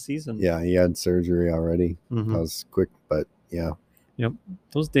 out for the season. Yeah, he had surgery already. Mhm. That was quick, but yeah. Yep.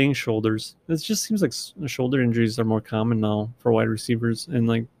 Those dang shoulders. It just seems like shoulder injuries are more common now for wide receivers, and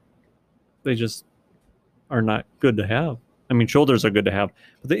like they just are not good to have. I mean, shoulders are good to have,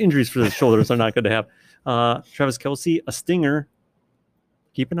 but the injuries for the shoulders are not good to have. Travis Kelce, a stinger.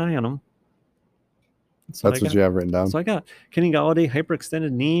 Keep an eye on him. That's what you have written down. So I got Kenny Galladay,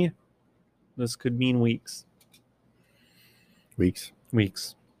 hyperextended knee. This could mean weeks. Weeks.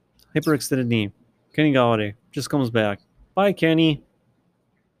 Hyperextended knee. Kenny Galladay just comes back. Bye, Kenny.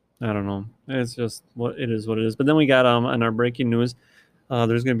 I don't know. It's just what it is. But then we got in our breaking news,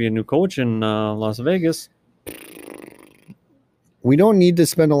 there's going to be a new coach in Las Vegas. we don't need to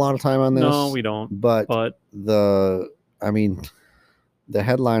spend a lot of time on this. No, we don't. But But the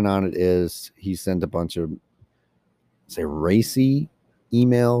headline on it is he sent a bunch of racy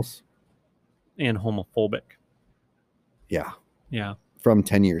emails. and homophobic. Yeah, Yeah. from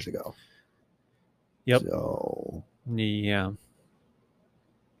 10 years ago. Yep. So Yeah.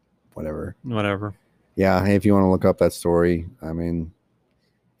 whatever. Whatever. Yeah, hey, if you want to look up that story, I mean,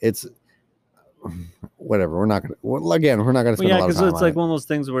 it's whatever. We're not gonna we're not gonna Well, spend yeah, a lot of because time it's on like it. one of those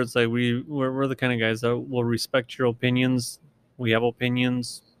things where it's like we're the kind of guys that will respect your opinions. We have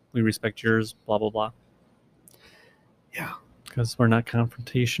opinions. We respect yours. Blah blah blah. Yeah. Because we're not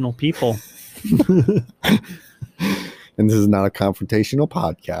confrontational people. And this is not a confrontational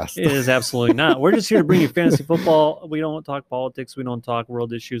podcast. It is absolutely not. We're just here to bring you fantasy football. We don't talk politics. We don't talk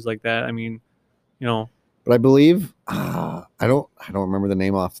world issues like that. I mean, you know, But I believe I don't remember the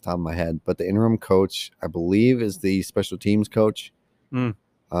name off the top of my head, but the interim coach, I believe, is the special teams coach. Mm.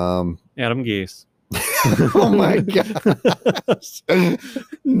 Um, Adam Gase. oh my gosh.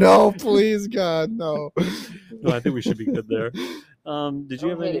 No, please, God, no. No, I think we should be good there. Did you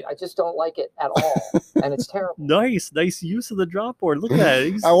have any? I just don't like it at all, and it's terrible. Nice use of the drop board. Look at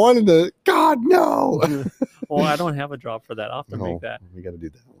it. I wanted to. God, no. Oh, I don't have a drop for that. I'll have to No, make that. we got to do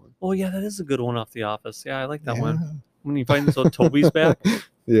that one. Oh yeah, that is a good one off The Office. Yeah, I like that one. When you find so Toby's back.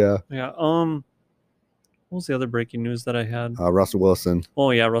 Yeah. Yeah. What was the other breaking news that I had? Russell Wilson.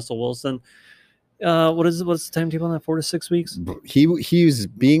 Oh yeah, Russell Wilson. What's the timetable on that? 4 to 6 weeks? He's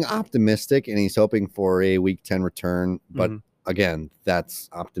being optimistic and he's hoping for a week 10 return, but Mhm. again, that's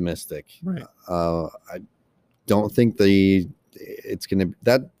optimistic. Right. I don't think it's gonna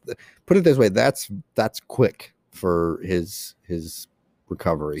put it this way, that's quick for his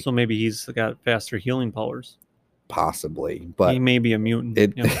recovery. So maybe he's got faster healing powers. Possibly, but He may be a mutant.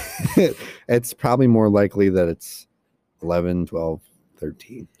 it you know. it's probably more likely that it's 11, 12,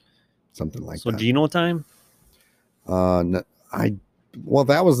 13, something like So that. Geno time? No, well,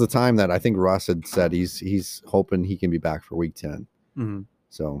 that was the time that I think Russ had said he's hoping he can be back for week 10. Mhm.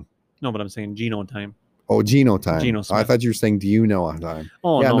 So, No, but I'm saying Geno time. Geno time. Geno Oh, I Smith. thute you were saying, do you know on time?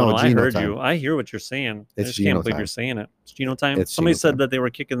 Oh, Yeah, no, no, I Geno heard time. you. I hear what you're saying. I It's just Geno can't believe time. you're saying it. It's Geno time? It's Somebody Geno said time. that they were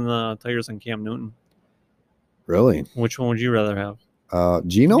kicking the tires on Cam Newton. Really? Which one would you rather have?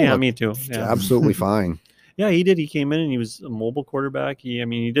 Geno? Yeah, looked me too. Yeah. absolutely fine. Yeah, he did. He came in and he was a mobile quarterback.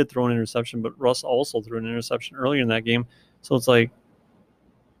 He did throw an interception, but Russ also threw an interception earlier in that game. So it's like,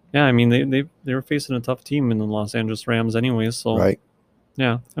 yeah, I mean, they were facing a tough team in the Los Angeles Rams anyways. So Right.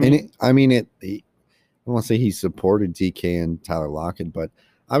 yeah, I want to say he supported DK and Tyler Lockett, but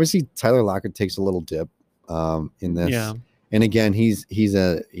obviously Tyler Lockett takes a little dip in this. Yeah. And again, he's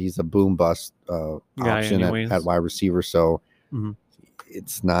a boom bust option anyways. at wide receiver, so Mhm.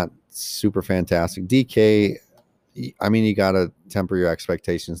 it's not super fantastic. DK, you got to temper your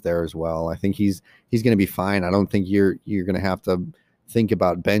expectations there as well. I think he's going to be fine. I don't think you're going to have to think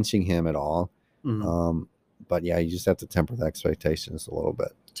about benching him at all. Mhm. But yeah, you just have to temper the expectations a little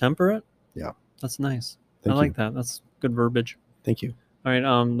bit. Temper it. Yeah. That's nice. Thank I like that. That's good verbiage. Thank you. All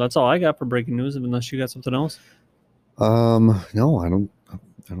right. That's all I got for breaking news. Unless you got something else. No, I don't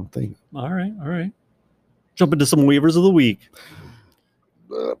think. All right. Jump into some waivers of the week.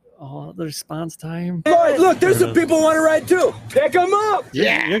 Oh, the response time. Look, there's some people want to ride too. Pick them up.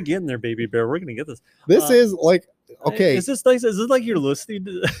 Yeah, you're getting there, baby bear. We're gonna get this. This is like, okay, Is this nice? Is this like you're listening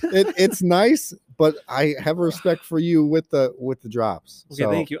to? it's nice, but I have respect for you with the drops. Okay, So,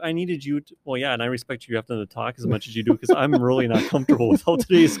 thank you. I needed you to, well, yeah, and I respect you having to talk as much as you do because I'm really not comfortable with how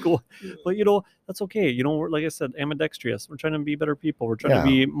today's school. But that's okay. Like I said, ambidextrous. We're trying to be better people. We're trying to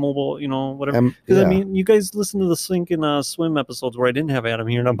be mobile. Whatever. Because yeah. I mean, you guys listen to the Sink and Swim episodes where I didn't have Adam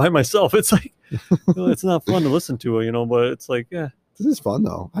here and I'm by myself. It's like it's not fun to listen to, but it's like This is fun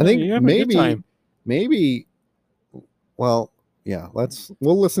though. I think you're having a good time. maybe. Well, yeah.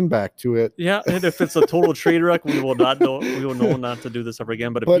 We'll listen back to it. Yeah, and if it's a total train wreck, we will know not to do this ever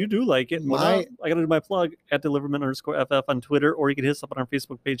again. But if you do like it, I got to do my plug at Deliverment_FF on Twitter, or you can hit us up on our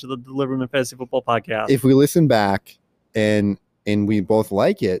Facebook page of the Deliverment Fantasy Football Podcast. If we listen back and we both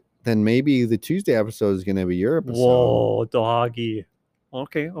like it, then maybe the Tuesday episode is going to be your episode. Whoa, doggy.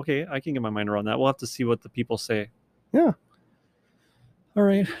 Okay, I can get my mind around that. We'll have to see what the people say. Yeah. All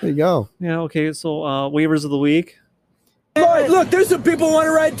right. There you go. Yeah. Okay. So waivers of the week. Look, there's some people want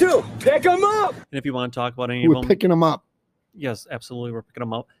to ride too. Pick them up. And if you want to talk about any We're of them, picking them up. yes, absolutely, we're picking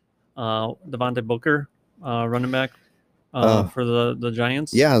them up. Devontae Booker, running back for the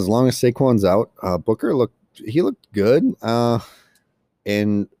Giants. Yeah, as long as Saquon's out, Booker looked good.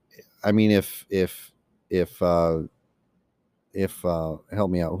 And I mean, if help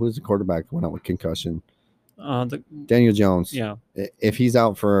me out, who's the quarterback that went out with concussion? Daniel Jones. Yeah. If he's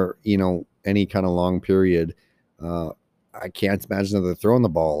out for, any kind of long period, I can't imagine that they're throwing the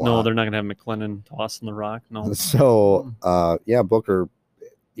ball a No, lot. they're not going to have McLennan tossing the rock. No. So, Booker,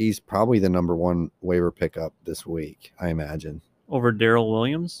 he's probably the number one waiver pickup this week, I imagine. Over Darrell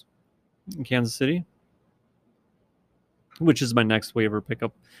Williams in Kansas City, which is my next waiver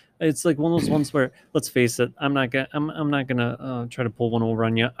pickup. It's like one of those ones where, let's face it, I'm not gonna try to pull one over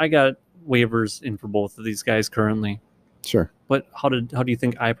on you. I got waivers in for both of these guys currently. Sure. But how do you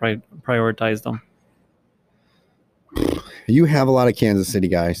think I prioritized them? You have a lot of Kansas City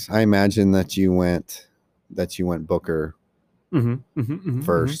guys. I imagine that you went Booker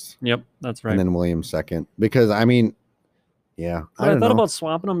first. Yep, that's right. And then Williams second. Because I thought about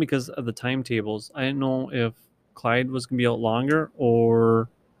swapping them because of the timetables. I didn't know if Clyde was gonna be out longer or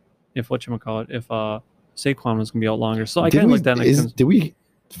if if Saquon was gonna be out longer. So I kind of looked at it. Did we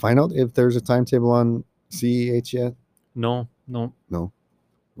find out if there's a timetable on CEH yet? No.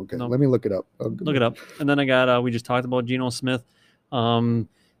 Okay, Nope. let me look it up. Look it up. And then I got we just talked about Geno Smith.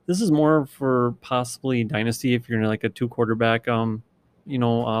 This is more for possibly dynasty if you're in like a 2 quarterback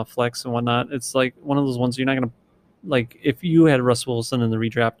flex and whatnot. It's like one of those ones you're not gonna like if you had Russ Wilson in the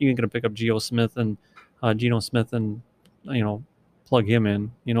redraft, you ain't gonna pick up Geno Smith and plug him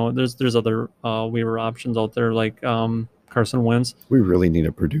in. There's other waiver options out there like Carson Wentz. We really need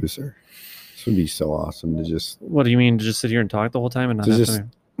a producer. This would be so awesome to just. What do you mean to just sit here and talk the whole time and not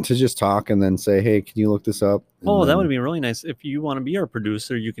to just talk and then say, hey, can you look this up? That would be really nice. If you want to be our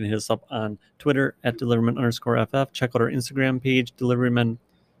producer, you can hit us up on Twitter at Deliveryman_FF. Check out our Instagram page, Deliveryman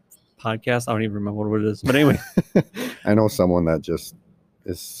Podcast. I don't even remember what it is. But anyway. I know someone that just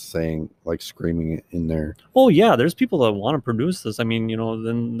is saying, like, screaming it in there. Oh, yeah. There's people that want to produce this. I mean,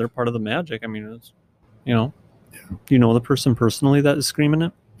 then they're part of the magic. I mean, it's, Yeah. Do you know the person personally that is screaming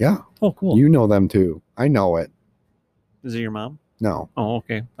it? Yeah. Oh, cool. You know them too. I know it. Is it your mom? No. Oh,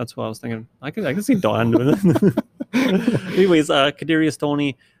 okay. That's what I was thinking. I can see Dawn doing it. Anyways, Kadarius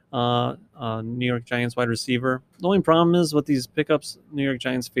Toney, New York Giants wide receiver. The only problem is with these pickups, New York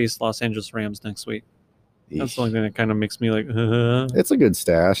Giants face Los Angeles Rams next week. That's the only thing that kind of makes me like. It's a good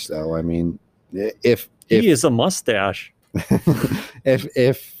stash, though. I mean, if he is a mustache.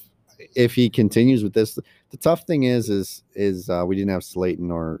 if he continues with this, the tough thing is we didn't have Slayton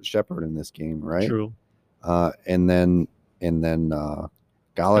or Shepard in this game, right? True. And then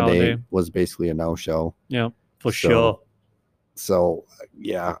Galladay was basically a no-show. Yeah, for sure. So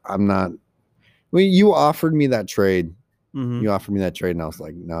yeah, I'm not. Well, you offered me that trade. Mm-hmm. You offered me that trade, and I was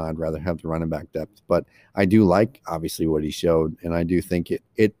like, no, I'd rather have the running back depth. But I do like obviously what he showed, and I do think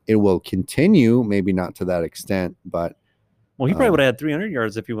it will continue. Maybe not to that extent, but well, he probably would have had 300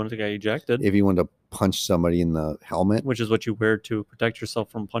 yards if he wanted to get ejected. If he wanted to punch somebody in the helmet, which is what you wear to protect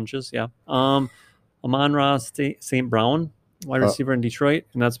yourself from punches. Yeah. Amon-Ra St. Brown, wide receiver in Detroit,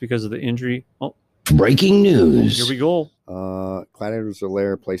 and that's because of the injury. Oh, breaking news! Here we go. Clyde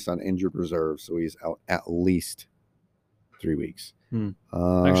Edwards-Helaire placed on injured reserve, so he's out at least 3 weeks. I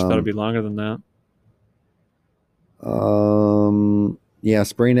actually thought it'd be longer than that. Yeah,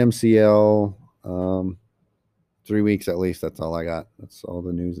 sprained MCL. 3 weeks at least. That's all I got. That's all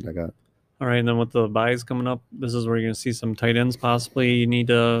the news that I got. All right, and then with the buys coming up, this is where you're going to see some tight ends possibly. You need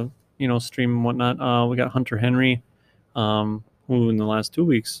to, stream and whatnot. We got Hunter Henry, who in the last 2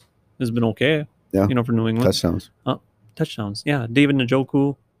 weeks has been okay. Yeah. For New England. Touchdowns. Yeah. David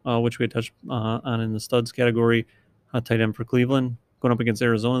Njoku, which we had touched on in the studs category, tight end for Cleveland, going up against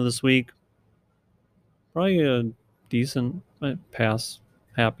Arizona this week. Probably a decent pass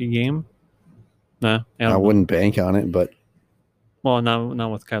happy game. Nah, I wouldn't bank on it, but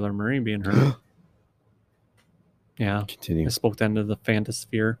not with Kyler Murray being hurt. Yeah, continue. I spoke then to the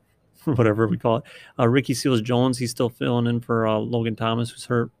fantasphere, whatever we call it. Ricky Seals-Jones, he's still filling in for Logan Thomas, who's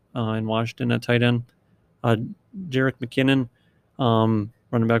hurt in Washington at tight end. Jerick McKinnon,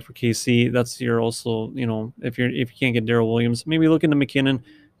 running back for KC. That's your also, if you can't get Darrell Williams, maybe look into McKinnon,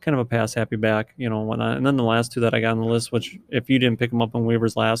 kind of a pass happy back, whatnot. And then the last two that I got on the list, which if you didn't pick them up on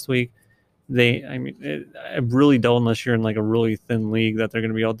waivers last week, I really doubt unless you're in like a really thin league that they're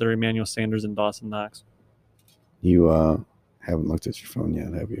going to be out there. Emmanuel Sanders and Dawson Knox. You haven't looked at your phone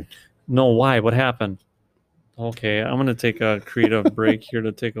yet, have you? No, why? What happened? Okay, I'm going to take a creative break here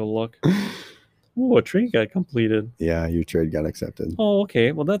to take a look. Ooh, a trade got completed. Yeah, your trade got accepted. Oh,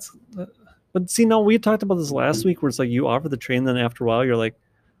 okay. Well, but see, no, we talked about this last week where it's like you offer the trade and then after a while you're like,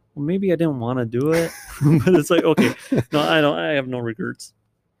 well, maybe I didn't want to do it. But it's like, okay, no, I have no regrets.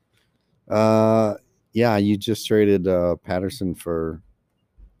 Yeah, you just traded Patterson for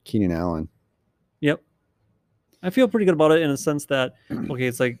Keenan Allen. Yep. I feel pretty good about it in a sense that, okay,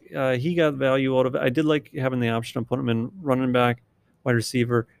 it's like he got value out of it. I did like having the option of putting him in running back, wide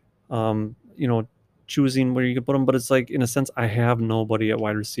receiver, choosing where you can put him. But it's like, in a sense, I have nobody at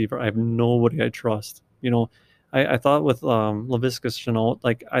wide receiver. I have nobody I trust. I thought with Laviska Shenault,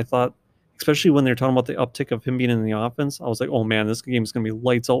 like I thought, especially when they're talking about the uptick of him being in the offense, I was like, oh man, this game is going to be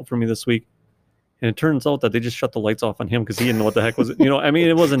lights out for me this week. And it turns out that they just shut the lights off on him because he didn't know what the heck was. I mean,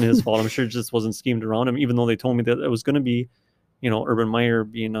 it wasn't his fault. I'm sure it just wasn't schemed around him, even though they told me that it was going to be, Urban Meyer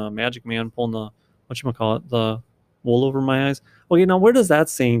being a magic man, pulling the, the wool over my eyes. Okay, now where does that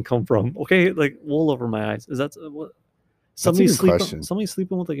saying come from? Okay, like wool over my eyes. Is that what? Somebody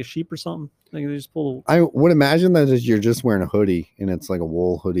sleeping with like a sheep or something? Like they just pull. I would imagine that you're just wearing a hoodie and it's like a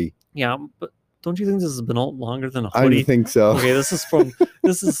wool hoodie. Yeah, but don't you think this has been out longer than a hoodie? I think so. Okay, this is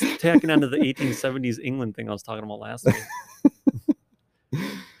tacking onto the 1870s England thing I was talking about last week.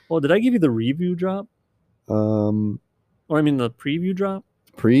 Well, did I give you the review drop? The preview drop?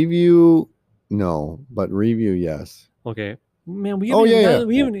 Preview, no, but review, yes. Okay, man, we haven't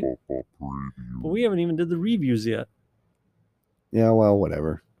even did the reviews yet. Yeah, well,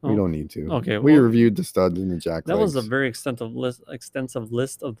 whatever. We don't need to. Okay, we reviewed the studs and the jack. That was a very extensive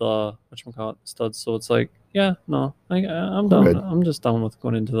list of the studs. So it's like, yeah, no, I'm done. Good. I'm just done with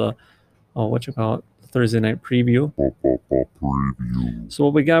going into the Thursday night preview. So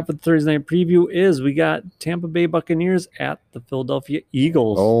what we got for the Thursday night preview is we got Tampa Bay Buccaneers at the Philadelphia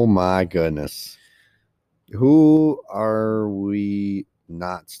Eagles. Oh my goodness, who are we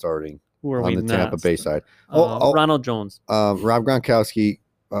not starting? Who are on we the not Tampa Bay side? Ronald Jones. Rob Gronkowski.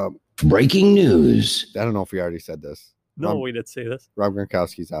 Breaking news. I don't know if we already said this. No, we did say this. Rob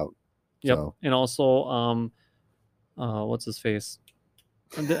Gronkowski's out. Yep. So. And also, what's his face?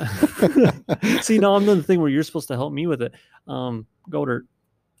 See, now I'm doing the thing where you're supposed to help me with it. Goddard.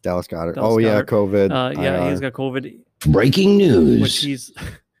 Dallas Goddard. Yeah, COVID. He's got COVID. Breaking news. Which he's.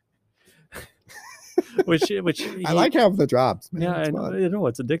 I like having the drops, man. Yeah, I know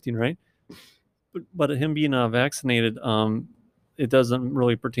it's addicting, right? But him being vaccinated, it doesn't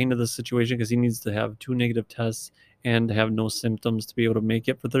really pertain to this situation because he needs to have 2 negative tests and have no symptoms to be able to make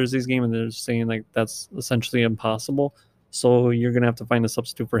it for Thursday's game. And they're saying like that's essentially impossible. So you're gonna have to find a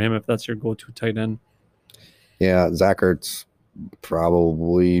substitute for him if that's your go-to tight end. Yeah, Zach Ertz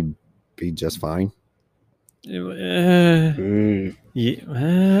probably be just fine. Yeah.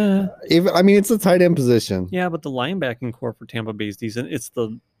 It's the tight end position. Yeah, but the linebacking core for Tampa Bay is decent. It's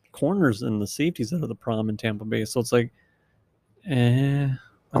the corners and the safeties that are the problem in Tampa Bay. So it's like, I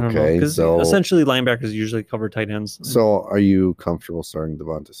don't know. Because essentially linebackers usually cover tight ends. So are you comfortable starting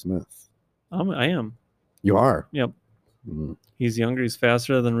Devonta Smith? I am. You are? Yep. Mm-hmm. He's younger. He's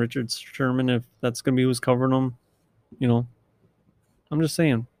faster than Richard Sherman. If that's going to be who's covering him, I'm just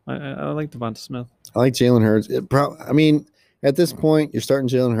saying. I like Devonta Smith. I like Jalen Hurts. At this point, you're starting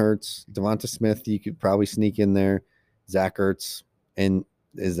Jalen Hurts. Devonta Smith, you could probably sneak in there. Zach Ertz. And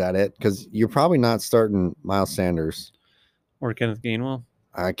is that it? Because you're probably not starting Miles Sanders. Or Kenneth Gainwell.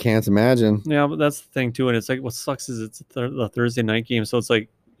 I can't imagine. Yeah, but that's the thing, too. And it's like what sucks is it's the Thursday night game. So it's like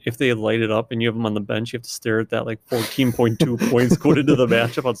if they light it up and you have them on the bench, you have to stare at that like 14.2 points going into the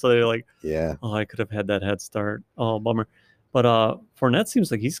matchup. On Sunday, like, yeah, oh, I could have had that head start. Oh, bummer. But Fournette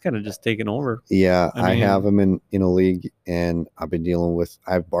seems like he's kind of just taken over. Yeah, I have him in a league, and I've been dealing with –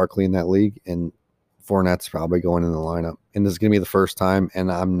 I have Barkley in that league, and Fournette's probably going in the lineup. And this is going to be the first time,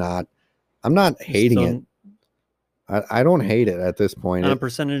 and I'm not hating it. I don't hate it at this point. On a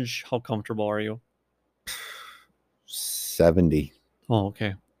percentage, how comfortable are you? 70. Oh,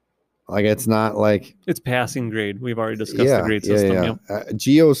 okay. Like, it's not like it's passing grade. We've already discussed the grade system. Yeah.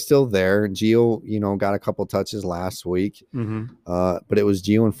 Gio's still there. Gio, got a couple touches last week. Mm-hmm. But it was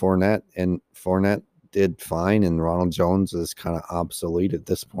Gio and Fournette did fine, and Ronald Jones is kind of obsolete at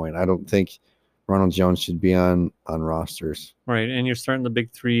this point. I don't think Ronald Jones should be on rosters. Right, and you're starting the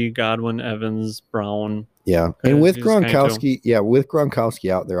big three: Godwin, Evans, Brown. Yeah, and with Gronkowski,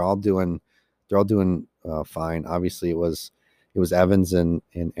 out, they're all doing fine. Obviously, it was Evans and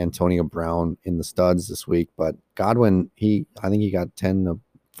Antonio Brown in the studs this week, but Godwin, I think he got 10 to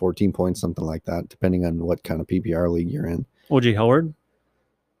 14 points, something like that, depending on what kind of PPR league you're in. OJ Howard?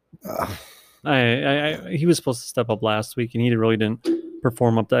 He was supposed to step up last week, and he really didn't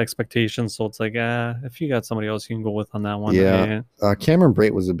perform up to expectations, so it's like, if you got somebody else you can go with on that one. Yeah. Cameron Brate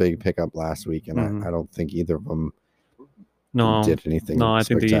was a big pickup last week, and I don't think either of them did anything. No, I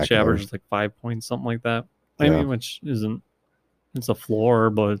think they each averaged like 5 points, something like that. I mean, which isn't. It's a floor,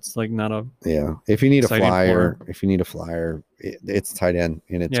 but it's like not a. Yeah, if you need a flyer, it's tight end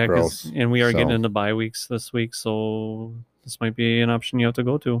and it's gross. And we are getting into bye weeks this week, so this might be an option you have to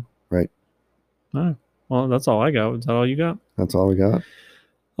go to. Right. All right. Well, that's all I got. Is that all you got? That's all we got.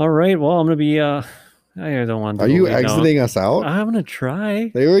 All right. Well, I'm gonna be. I don't want to. Are you exiting us out? I'm gonna try.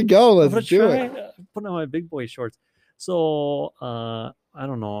 There we go. I'm Let's gonna do try it. putting on my big boy shorts. So I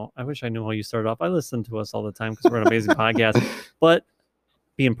don't know. I wish I knew how you started off. I listen to us all the time because we're an amazing podcast. But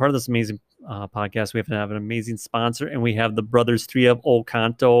being part of this amazing podcast, we have to have an amazing sponsor, and we have the Brothers 3 of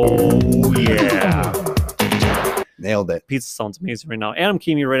Oconto. Oh yeah, Nailed it. pizza sounds amazing right now. Adam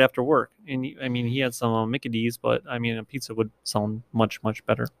came here right after work, and he had some Mickey D's, but I mean, a pizza would sound much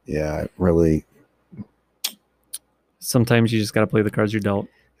better. Yeah, really. Sometimes you just got to play the cards you're dealt.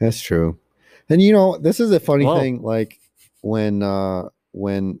 That's true. And this is a funny Whoa. thing. Like when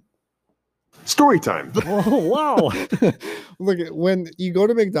Story time. Oh wow! look when you go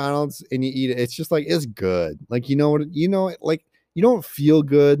to McDonald's and you eat it, it's just like it's good. Like like you don't feel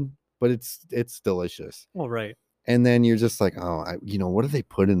good, but it's delicious. All right. And then you're just like, oh, what do they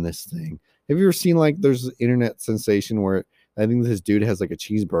put in this thing? Have you ever seen like there's an internet sensation where I think this dude has like a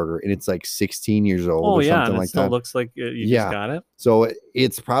cheeseburger and it's like 16 years old Oh or yeah, something and it like still that. looks like you Yeah. just got it. So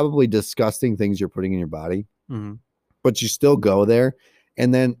it's probably disgusting things you're putting in your body, Mhm. but you still go there.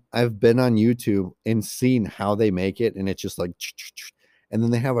 And then I've been on YouTube and seen how they make it, and it's just like, and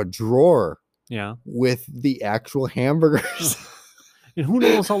then they have a drawer Yeah. with the actual hamburgers, And who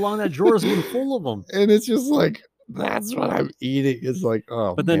knows how long that drawer has been full of them. and it's just like that's what I'm eating. It's like,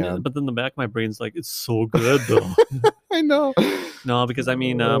 oh, But then, man. but then the back of my brain's like, it's so good though. I know. No, because I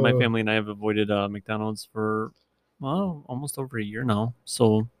mean, my Oh. family and I have avoided McDonald's for almost over a year now.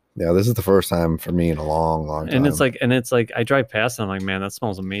 So, Yeah, this is the first time for me in a long time. and it's like I drive past and I'm like, man, that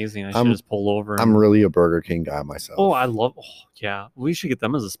smells amazing. I should just pull over. I'm and- really a Burger King guy myself. Oh, I love. Oh, yeah, we should get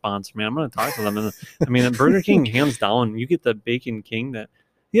them as a sponsor, man. I'm gonna talk to them. And I mean, at Burger King, hands down, you get the Bacon King. That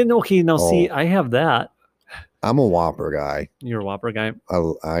okay. Now, see, Oh. I have that. I'm a Whopper guy. You're a Whopper guy.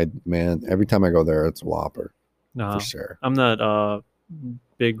 Man, every time I go there, it's Whopper No, for sure. I'm that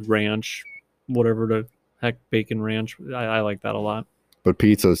big ranch, whatever the heck, bacon ranch. I like that a lot. But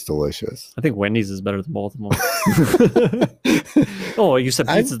pizza is delicious. I think Wendy's is better than both of them. Oh, you said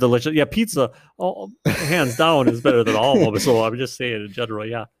pizza's delicious. Yeah, pizza, hands down, is better than all of them. So I'm just saying in general,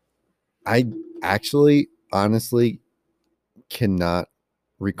 yeah. I actually, honestly, cannot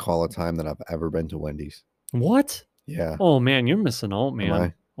recall a time that I've ever been to Wendy's. What? Yeah, Oh man, you're missing out, Am man.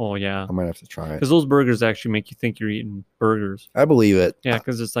 I? Oh yeah, I might have to try it. because those burgers actually make you think you're eating burgers. I believe it. Yeah,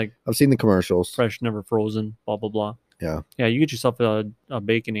 because it's like I've seen the commercials. fresh, never frozen. Blah blah blah. Yeah. Yeah, you get yourself a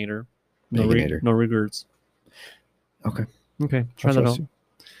Baconator. Baconator. No regrets. Okay. Okay, try I'll that trust out.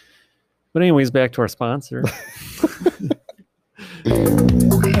 But anyways, back to our sponsor.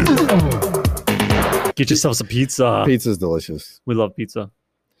 Get yourself some pizza. Pizza's delicious. We love pizza.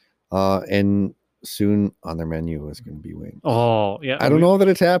 And soon on their menu is going to be wings. Oh yeah. I don't know that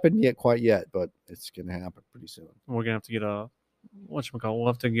it's happened quite yet, but it's going to happen pretty soon. We're gonna have to get whatchamacallit. We'll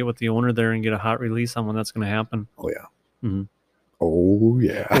have to get with the owner there and get a hot release on when that's gonna happen. Oh yeah. Mhm. Oh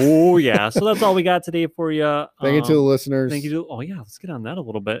yeah. Oh yeah. So that's all we got today for you. Thank you to the listeners. Thank you to. Oh yeah, let's get on that a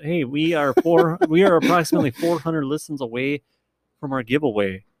little bit. Hey, we are approximately 400 listens away from our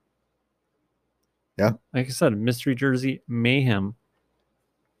giveaway. Yeah. Like I said, mystery jersey mayhem.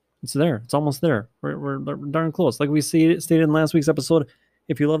 It's there. It's almost there. We're darn close. Like we stated in last week's episode,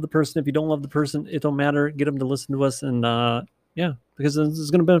 if you love the person, if you don't love the person, it don't matter. Get them to listen to us, and yeah, because this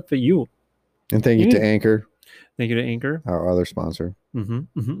is going to benefit you. And thank you to Anchor, Thank you to Anchor. our other sponsor.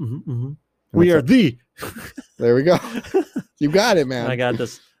 We are the. There we go. You got it, man. I got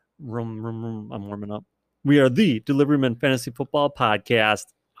this. I'm warming up. We are the Deliveryman Fantasy Football Podcast.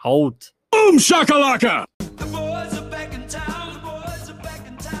 Out. Boom shakalaka!